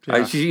license?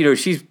 Yeah.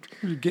 She's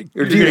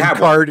you're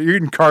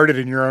getting carded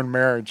in your own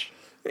marriage.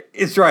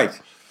 It's right.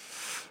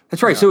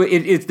 That's right. Yeah. So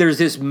there's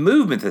this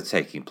movement that's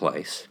taking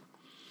place.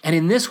 And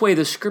in this way,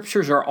 the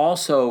scriptures are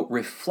also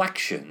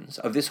reflections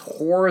of this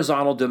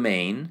horizontal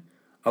domain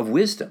of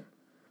wisdom,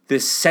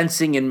 this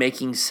sensing and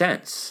making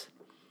sense,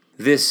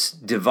 this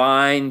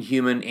divine,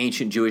 human,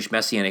 ancient Jewish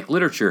messianic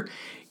literature.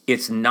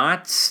 It's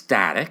not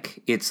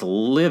static, it's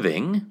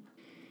living.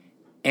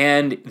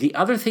 And the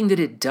other thing that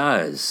it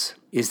does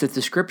is that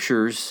the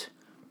scriptures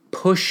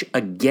push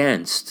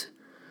against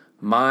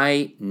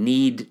my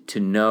need to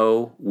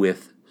know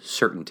with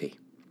certainty.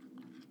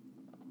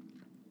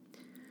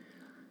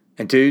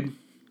 And dude,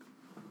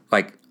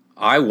 like,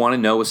 I want to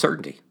know with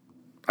certainty.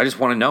 I just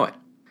want to know it.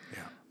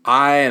 Yeah.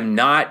 I am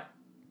not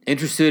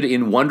interested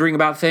in wondering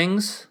about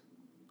things.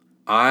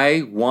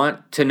 I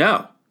want to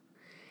know.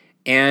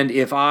 And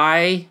if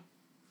I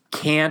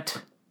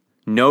can't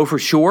know for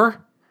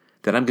sure,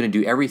 then I'm going to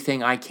do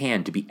everything I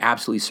can to be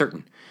absolutely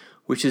certain,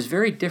 which is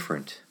very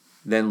different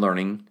than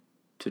learning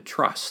to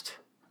trust.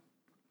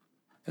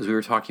 As we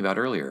were talking about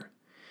earlier,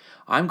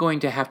 I'm going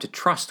to have to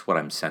trust what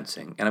I'm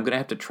sensing, and I'm going to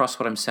have to trust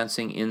what I'm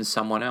sensing in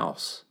someone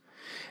else.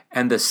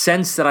 And the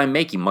sense that I'm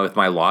making with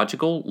my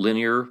logical,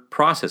 linear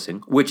processing,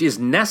 which is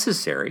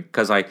necessary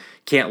because I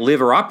can't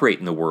live or operate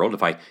in the world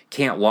if I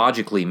can't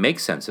logically make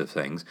sense of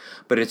things,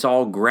 but it's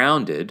all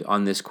grounded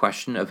on this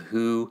question of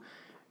who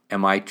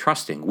am I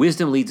trusting?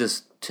 Wisdom leads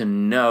us to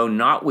know,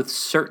 not with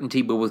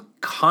certainty, but with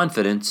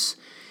confidence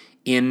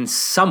in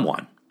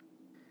someone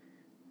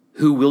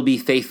who will be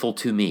faithful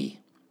to me.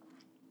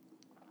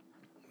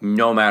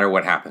 no matter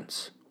what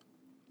happens.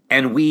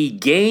 And we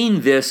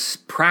gain this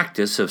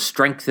practice of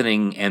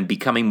strengthening and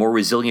becoming more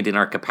resilient in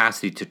our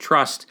capacity to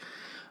trust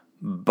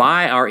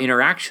by our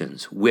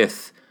interactions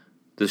with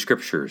the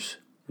Scriptures,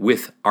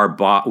 with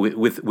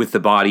with the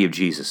body of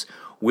Jesus,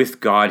 with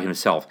God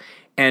Himself.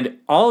 And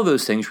all of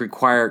those things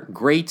require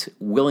great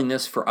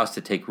willingness for us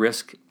to take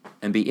risk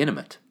and be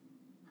intimate,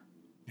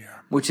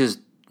 which is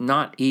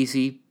not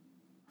easy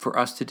for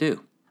us to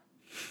do.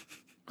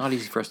 Not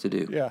easy for us to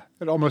do. Yeah,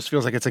 it almost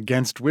feels like it's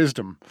against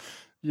wisdom.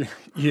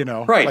 You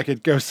know, right? Like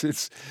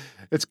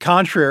it's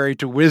contrary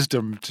to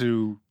wisdom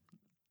to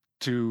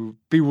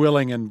be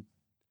willing and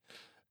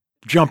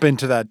jump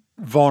into that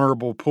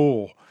vulnerable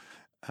pool.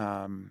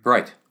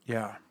 Right.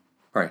 Yeah.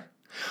 Right.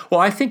 Well,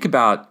 I think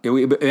about,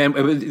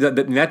 and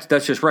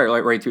that's just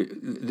right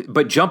through.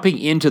 But jumping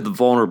into the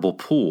vulnerable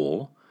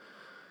pool,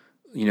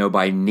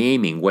 by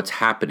naming what's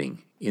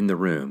happening in the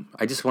room.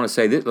 I just want to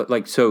say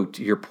that, so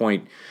to your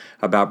point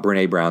about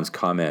Brene Brown's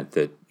comment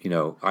that,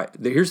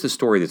 here's the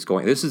story that's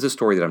going. This is the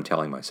story that I'm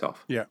telling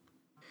myself. Yeah.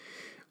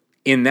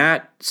 In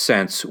that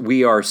sense,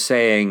 we are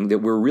saying that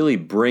we're really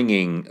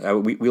bringing.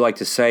 We like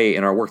to say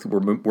in our work that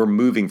we're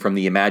moving from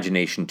the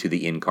imagination to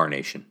the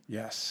incarnation.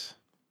 Yes.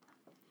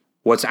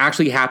 What's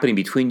actually happening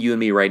between you and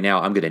me right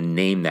now, I'm going to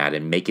name that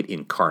and make it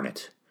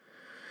incarnate,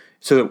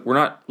 so that we're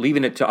not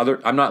leaving it to other.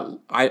 I'm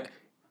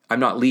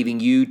not leaving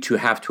you to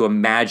have to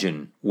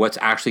imagine what's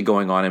actually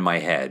going on in my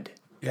head.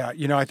 Yeah,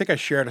 I think I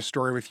shared a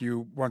story with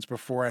you once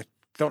before. I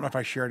don't know if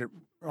I shared it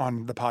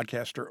on the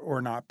podcast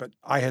or not, but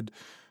I had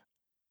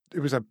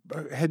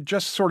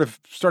just sort of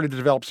started to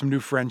develop some new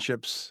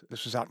friendships.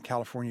 This was out in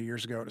California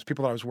years ago. It was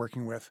people that I was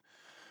working with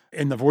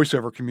in the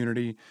voiceover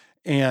community,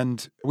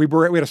 and we had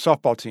a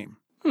softball team.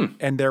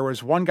 And there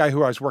was one guy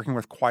who I was working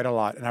with quite a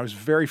lot, and I was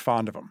very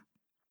fond of him.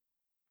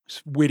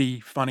 He's witty,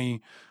 funny,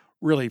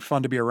 really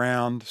fun to be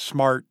around,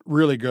 smart,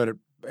 really good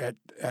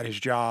at his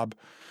job.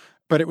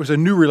 But it was a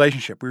new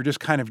relationship. We were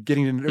just kind of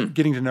getting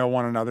to know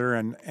one another,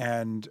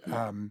 and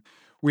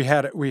we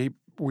had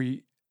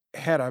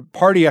a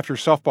party after a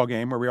softball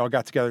game where we all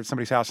got together at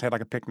somebody's house and had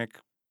like a picnic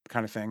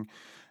kind of thing,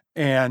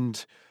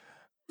 and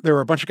there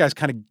were a bunch of guys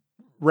kind of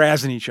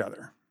razzing each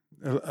other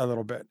a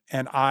little bit,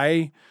 and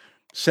I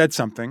said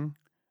something,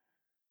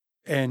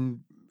 and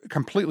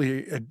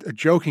completely a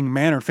joking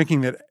manner,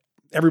 thinking that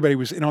everybody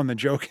was in on the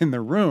joke in the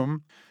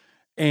room,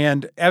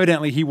 and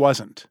evidently he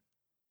wasn't.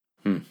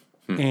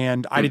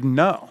 And I didn't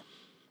know.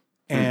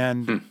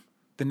 And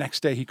the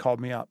next day he called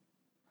me up.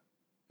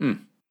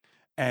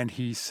 And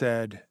he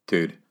said,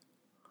 dude,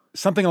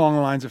 something along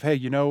the lines of, hey,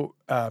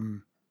 I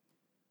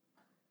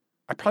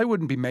probably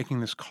wouldn't be making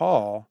this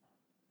call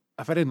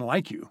if I didn't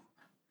like you.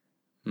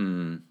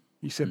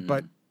 He said,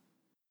 but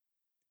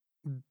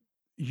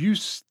you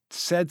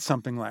said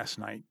something last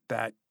night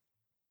that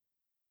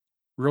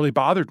really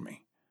bothered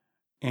me.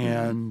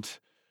 And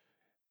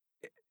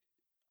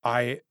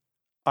I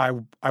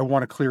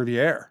want to clear the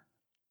air.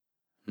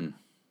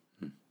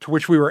 To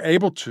which we were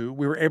able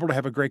to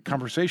have a great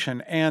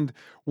conversation, and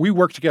we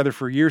worked together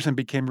for years and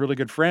became really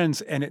good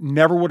friends. And it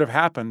never would have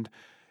happened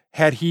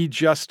had he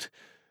just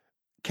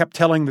kept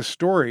telling the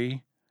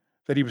story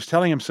that he was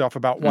telling himself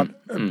about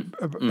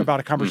about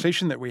a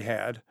conversation that we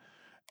had.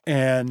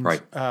 And,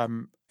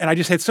 and I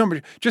just had so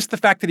much, just the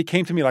fact that he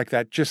came to me like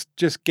that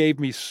just gave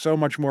me so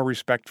much more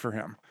respect for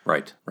him.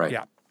 Right.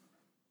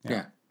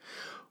 Yeah.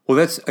 Well,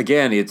 that's,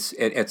 again, it's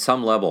at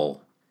some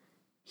level,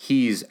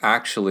 he's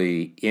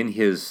actually in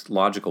his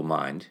logical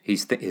mind,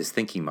 his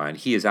thinking mind,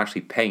 he is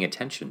actually paying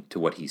attention to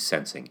what he's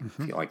sensing.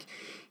 Like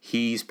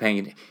he's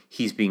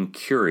being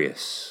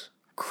curious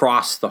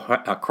across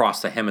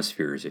the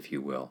hemispheres, if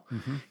you will.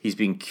 He's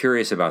being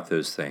curious about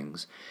those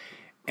things.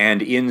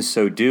 And in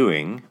so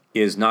doing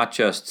is not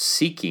just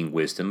seeking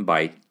wisdom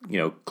by,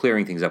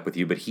 clearing things up with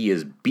you, but he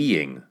is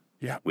being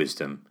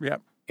wisdom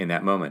in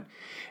that moment.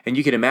 And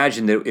you can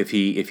imagine that if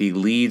he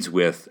leads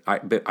with,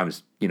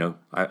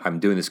 I'm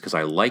doing this because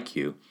I like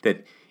you,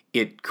 that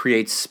it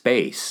creates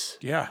space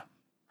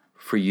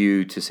for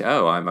you to say,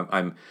 oh,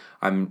 I'm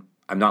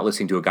not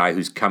listening to a guy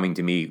who's coming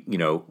to me,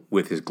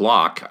 with his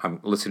Glock. I'm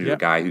listening to a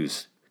guy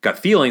who's got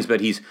feelings, but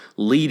he's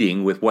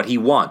leading with what he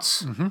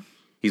wants.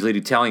 He's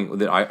leading, telling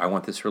that I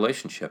want this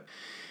relationship.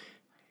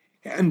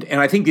 And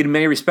I think that in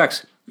many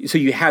respects, so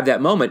you have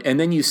that moment, and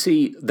then you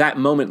see that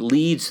moment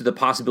leads to the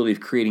possibility of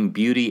creating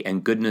beauty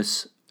and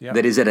goodness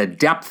that is at a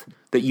depth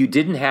that you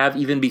didn't have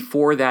even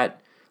before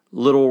that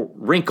little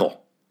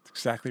wrinkle. That's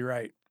exactly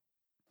right.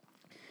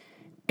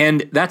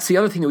 And that's the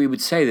other thing that we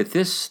would say, that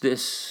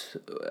this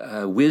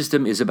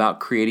wisdom is about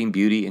creating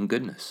beauty and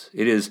goodness.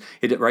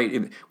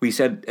 We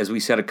said, as we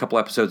said a couple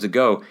episodes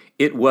ago,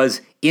 it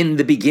was in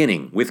the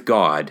beginning with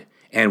God,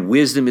 and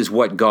wisdom is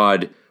what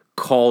God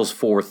calls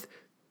forth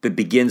that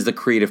begins the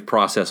creative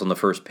process on the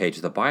first page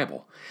of the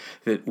Bible.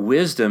 That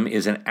wisdom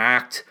is an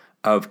act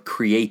of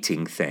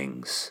creating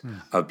things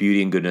of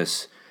beauty and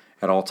goodness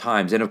at all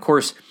times. And of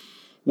course,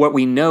 what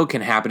we know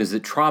can happen is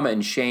that trauma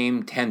and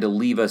shame tend to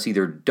leave us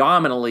either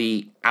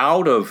dominantly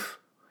out of,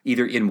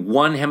 either in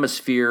one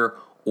hemisphere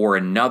or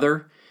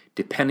another,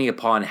 depending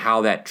upon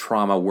how that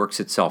trauma works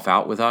itself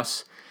out with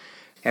us.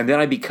 And then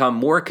I become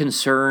more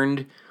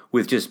concerned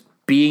with just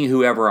being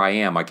whoever I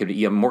am.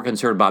 I'm more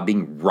concerned about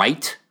being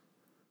right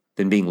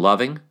than being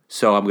loving.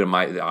 So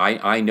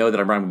I know that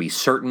I'm going to be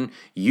certain.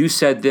 You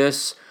said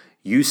this,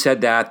 you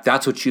said that.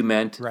 That's what you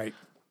meant. Right.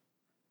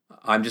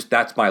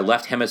 That's my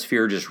left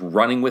hemisphere just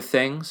running with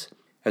things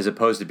as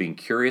opposed to being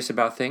curious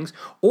about things.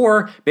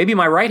 Or maybe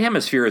my right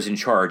hemisphere is in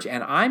charge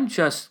and I'm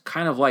just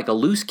kind of like a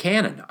loose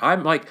cannon.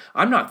 I'm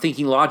not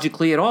thinking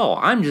logically at all.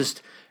 I'm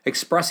just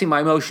expressing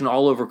my emotion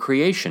all over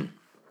creation.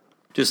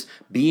 Just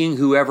being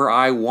whoever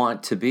I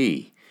want to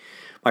be.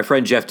 My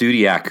friend Jeff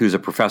Dudiak, who's a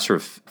professor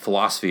of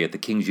philosophy at the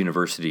King's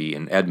University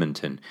in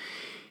Edmonton,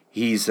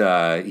 he's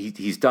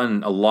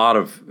done a lot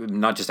of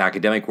not just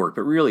academic work,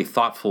 but really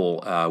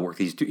thoughtful work.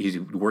 He's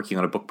working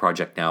on a book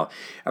project now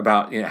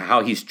about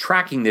how he's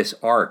tracking this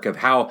arc of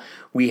how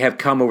we have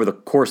come over the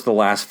course of the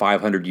last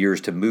 500 years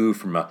to move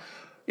from a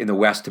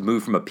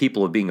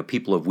people of being a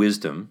people of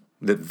wisdom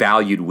that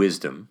valued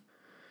wisdom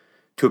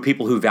to a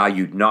people who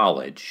valued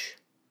knowledge,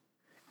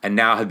 and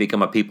now have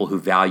become a people who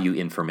value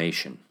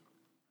information.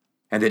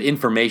 And that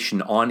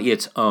information on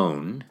its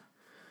own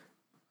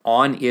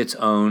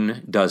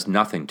does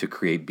nothing to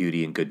create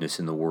beauty and goodness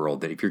in the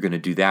world. That if you're going to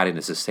do that in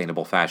a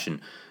sustainable fashion,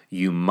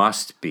 you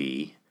must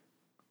be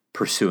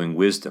pursuing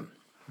wisdom.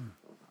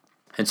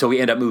 And so we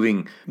end up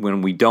moving,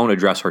 when we don't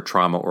address our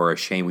trauma or our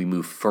shame, we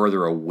move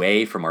further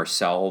away from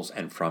ourselves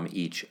and from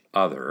each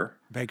other.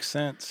 Makes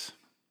sense.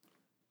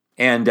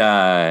 And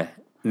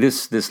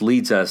this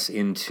leads us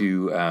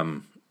into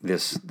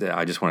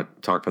I just want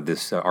to talk about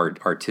this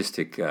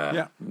artistic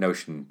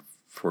notion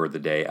for the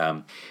day.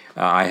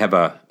 I have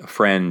a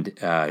friend,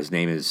 his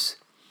name is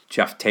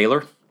Jeff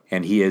Taylor,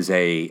 and he is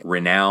a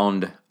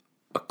renowned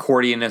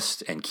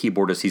accordionist and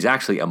keyboardist. He's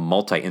actually a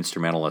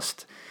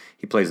multi-instrumentalist.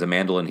 He plays the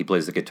mandolin, he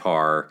plays the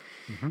guitar,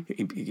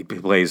 he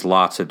plays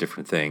lots of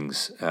different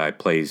things. He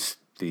plays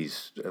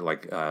these,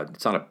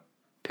 it's not a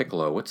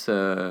piccolo. What's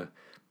the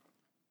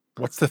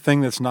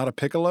thing that's not a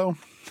piccolo?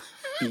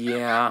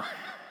 Yeah.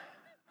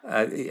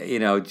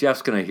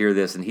 Jeff's going to hear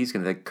this and he's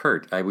going to think,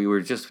 Kurt, we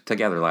were just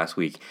together last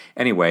week.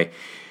 Anyway,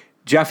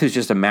 Jeff is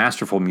just a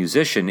masterful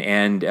musician,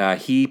 and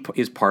he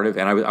is part of,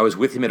 and I was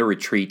with him at a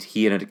retreat,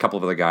 he and a couple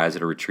of other guys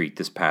at a retreat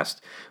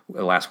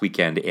last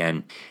weekend,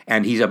 and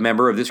he's a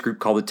member of this group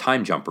called the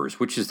Time Jumpers,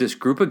 which is this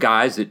group of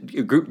guys,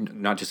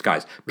 not just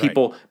guys,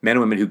 people, men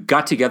and women who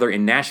got together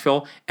in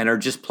Nashville and are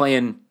just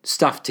playing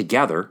stuff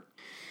together,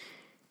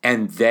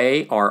 and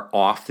they are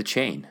off the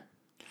chain.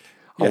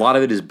 A lot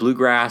of it is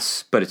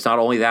bluegrass, but it's not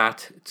only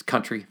that; it's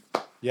country.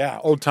 Yeah,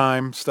 old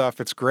time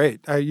stuff. It's great.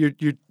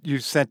 You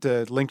sent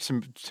a link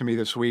to me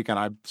this week, and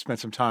I spent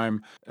some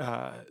time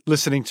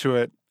listening to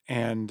it,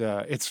 and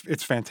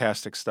it's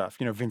fantastic stuff.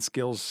 Vince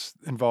Gill's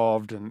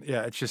involved, and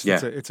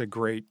it's a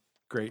great,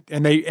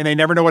 and they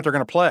never know what they're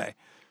going to play.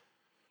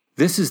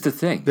 This is the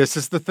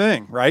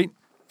thing, right?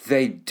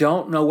 They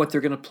don't know what they're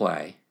going to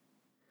play,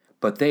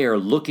 but they are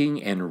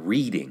looking and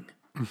reading.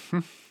 Mm-hmm.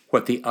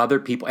 What the other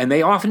people, and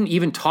they often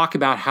even talk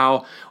about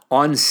how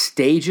on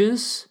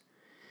stages,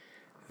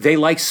 they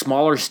like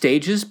smaller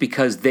stages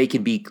because they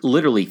can be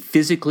literally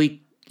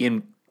physically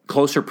in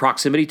closer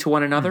proximity to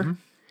one another,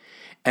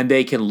 and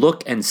they can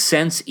look and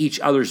sense each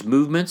other's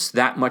movements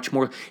that much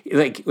more.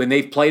 Like when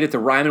they've played at the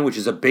Ryman, which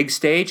is a big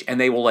stage, and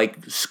they will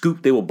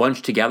they will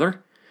bunch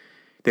together.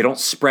 They don't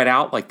spread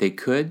out like they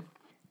could.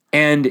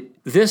 And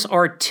this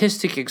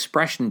artistic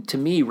expression to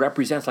me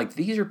represents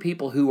these are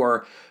people who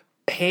are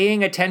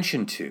paying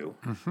attention to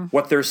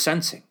what they're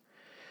sensing.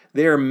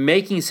 They are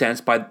making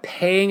sense by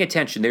paying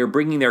attention. They're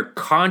bringing their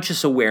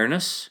conscious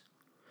awareness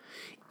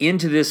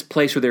into this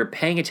place where they're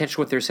paying attention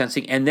to what they're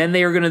sensing, and then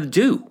they are going to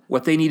do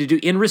what they need to do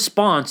in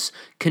response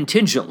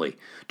contingently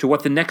to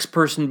what the next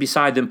person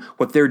beside them,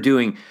 what they're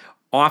doing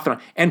often.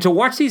 And to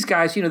watch these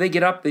guys, they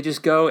get up, they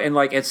just go, and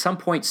at some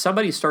point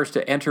somebody starts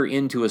to enter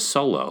into a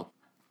solo.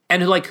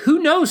 And who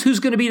knows who's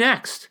going to be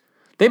next?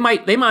 They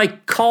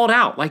might call it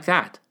out like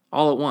that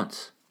all at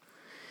once.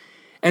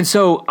 And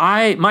so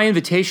my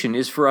invitation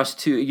is for us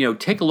to,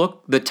 take a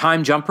look, the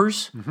Time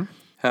Jumpers,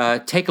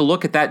 take a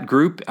look at that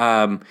group,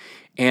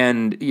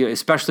 and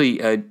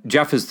especially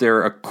Jeff is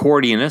their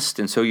accordionist,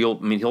 and so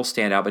he'll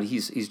stand out, but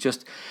he's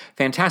just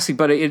fantastic.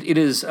 But it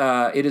is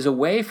a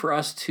way for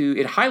us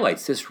it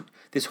highlights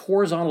this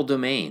horizontal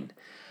domain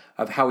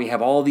of how we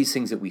have all these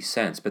things that we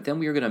sense, but then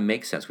we are going to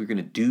make sense. We're going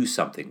to do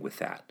something with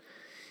that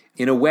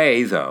in a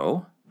way,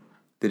 though,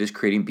 that is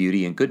creating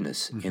beauty and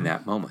goodness in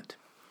that moment.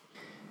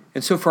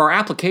 And so for our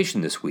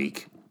application this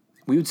week,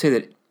 we would say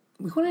that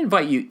we want to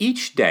invite you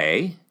each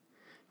day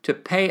to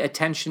pay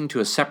attention to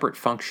a separate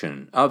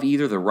function of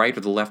either the right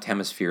or the left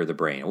hemisphere of the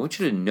brain. I want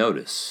you to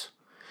notice.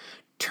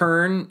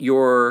 Turn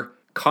your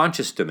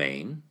conscious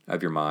domain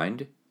of your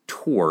mind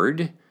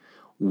toward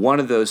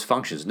one of those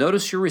functions.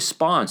 Notice your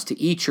response to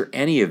each or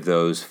any of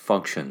those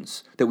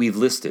functions that we've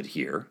listed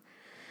here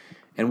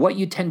and what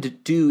you tend to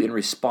do in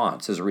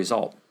response as a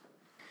result.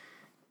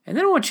 And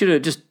then I want you to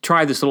just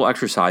try this little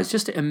exercise.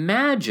 Just to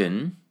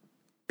imagine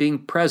being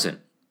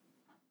present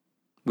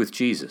with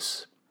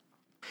Jesus.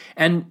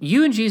 And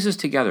you and Jesus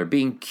together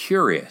being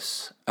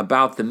curious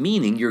about the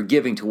meaning you're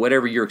giving to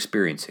whatever you're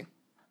experiencing.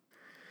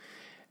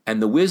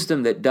 And the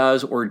wisdom that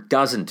does or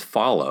doesn't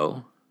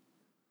follow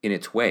in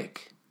its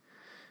wake.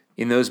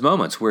 In those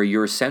moments where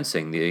you're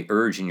sensing the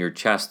urge in your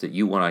chest that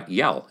you want to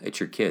yell at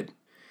your kid.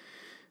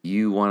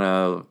 You want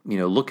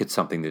to, look at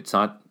something that's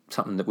not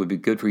something that would be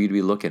good for you to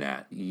be looking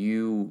at.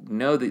 You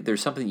know that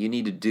there's something you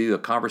need to do, a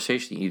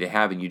conversation you need to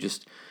have, and you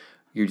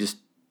just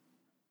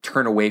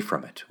turn away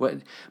from it.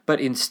 But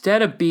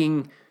instead of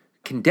being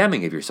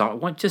condemning of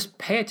yourself, just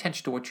pay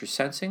attention to what you're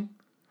sensing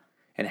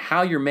and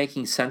how you're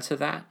making sense of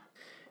that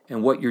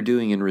and what you're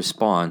doing in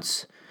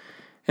response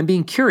and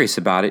being curious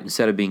about it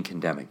instead of being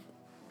condemning.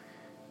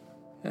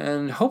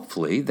 And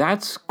hopefully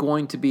that's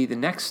going to be the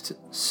next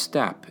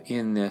step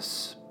in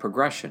this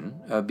progression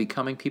of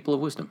becoming people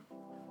of wisdom.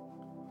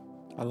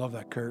 I love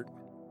that, Kurt.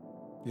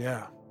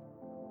 Yeah.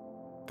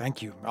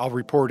 Thank you. I'll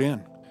report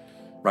in.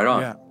 Right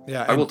on.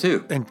 Yeah. I will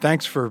too. And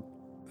thanks for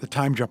the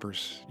time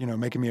jumpers,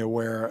 making me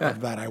aware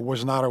of that. I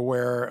was not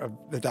aware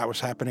of that was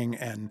happening,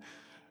 and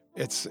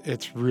it's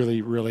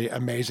really, really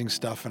amazing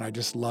stuff. And I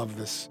just love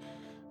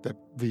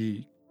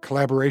the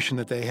collaboration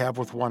that they have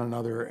with one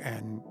another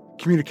and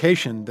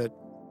communication that,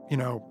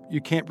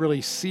 you can't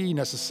really see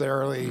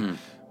necessarily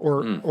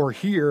or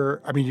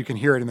hear. I mean, you can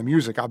hear it in the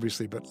music,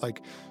 obviously, but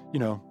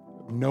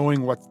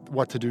knowing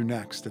what to do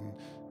next and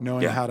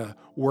knowing how to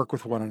work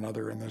with one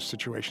another in those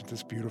situations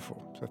is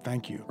beautiful. So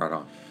thank you. Right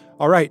on.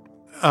 All right.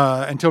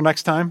 Until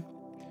next time.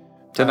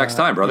 Till next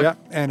time, brother. Yeah.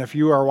 And if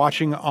you are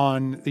watching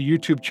on the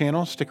YouTube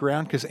channel, stick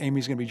around because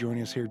Amy's going to be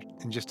joining us here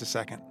in just a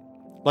second.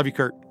 Love you,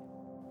 Kurt.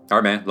 All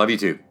right, man. Love you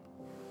too.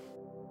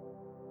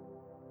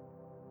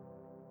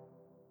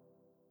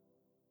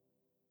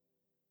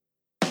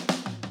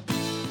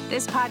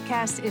 This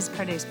podcast is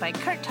produced by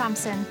Kurt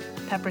Thompson,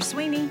 Pepper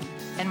Sweeney,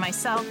 and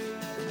myself,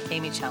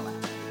 Amy Chella.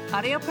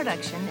 Audio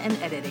production and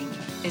editing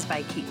is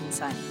by Keaton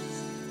Simons.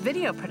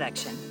 Video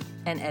production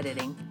and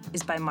editing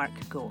is by Mark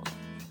Gould.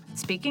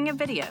 Speaking of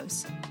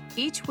videos,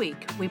 each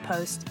week we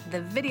post the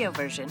video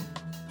version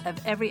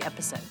of every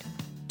episode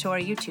to our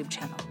YouTube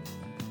channel.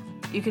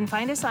 You can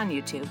find us on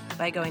YouTube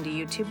by going to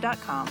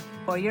youtube.com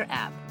or your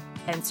app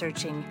and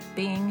searching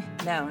Being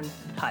Known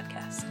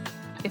Podcast.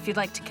 If you'd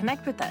like to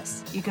connect with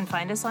us, you can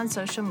find us on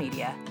social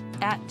media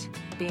at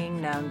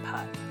Being Known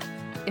Pod.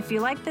 If you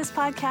like this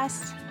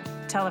podcast,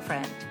 tell a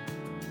friend.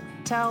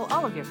 Tell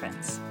all of your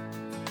friends.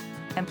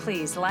 And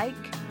please like,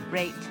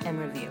 rate, and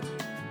review.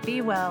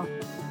 Be well,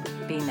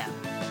 be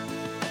known.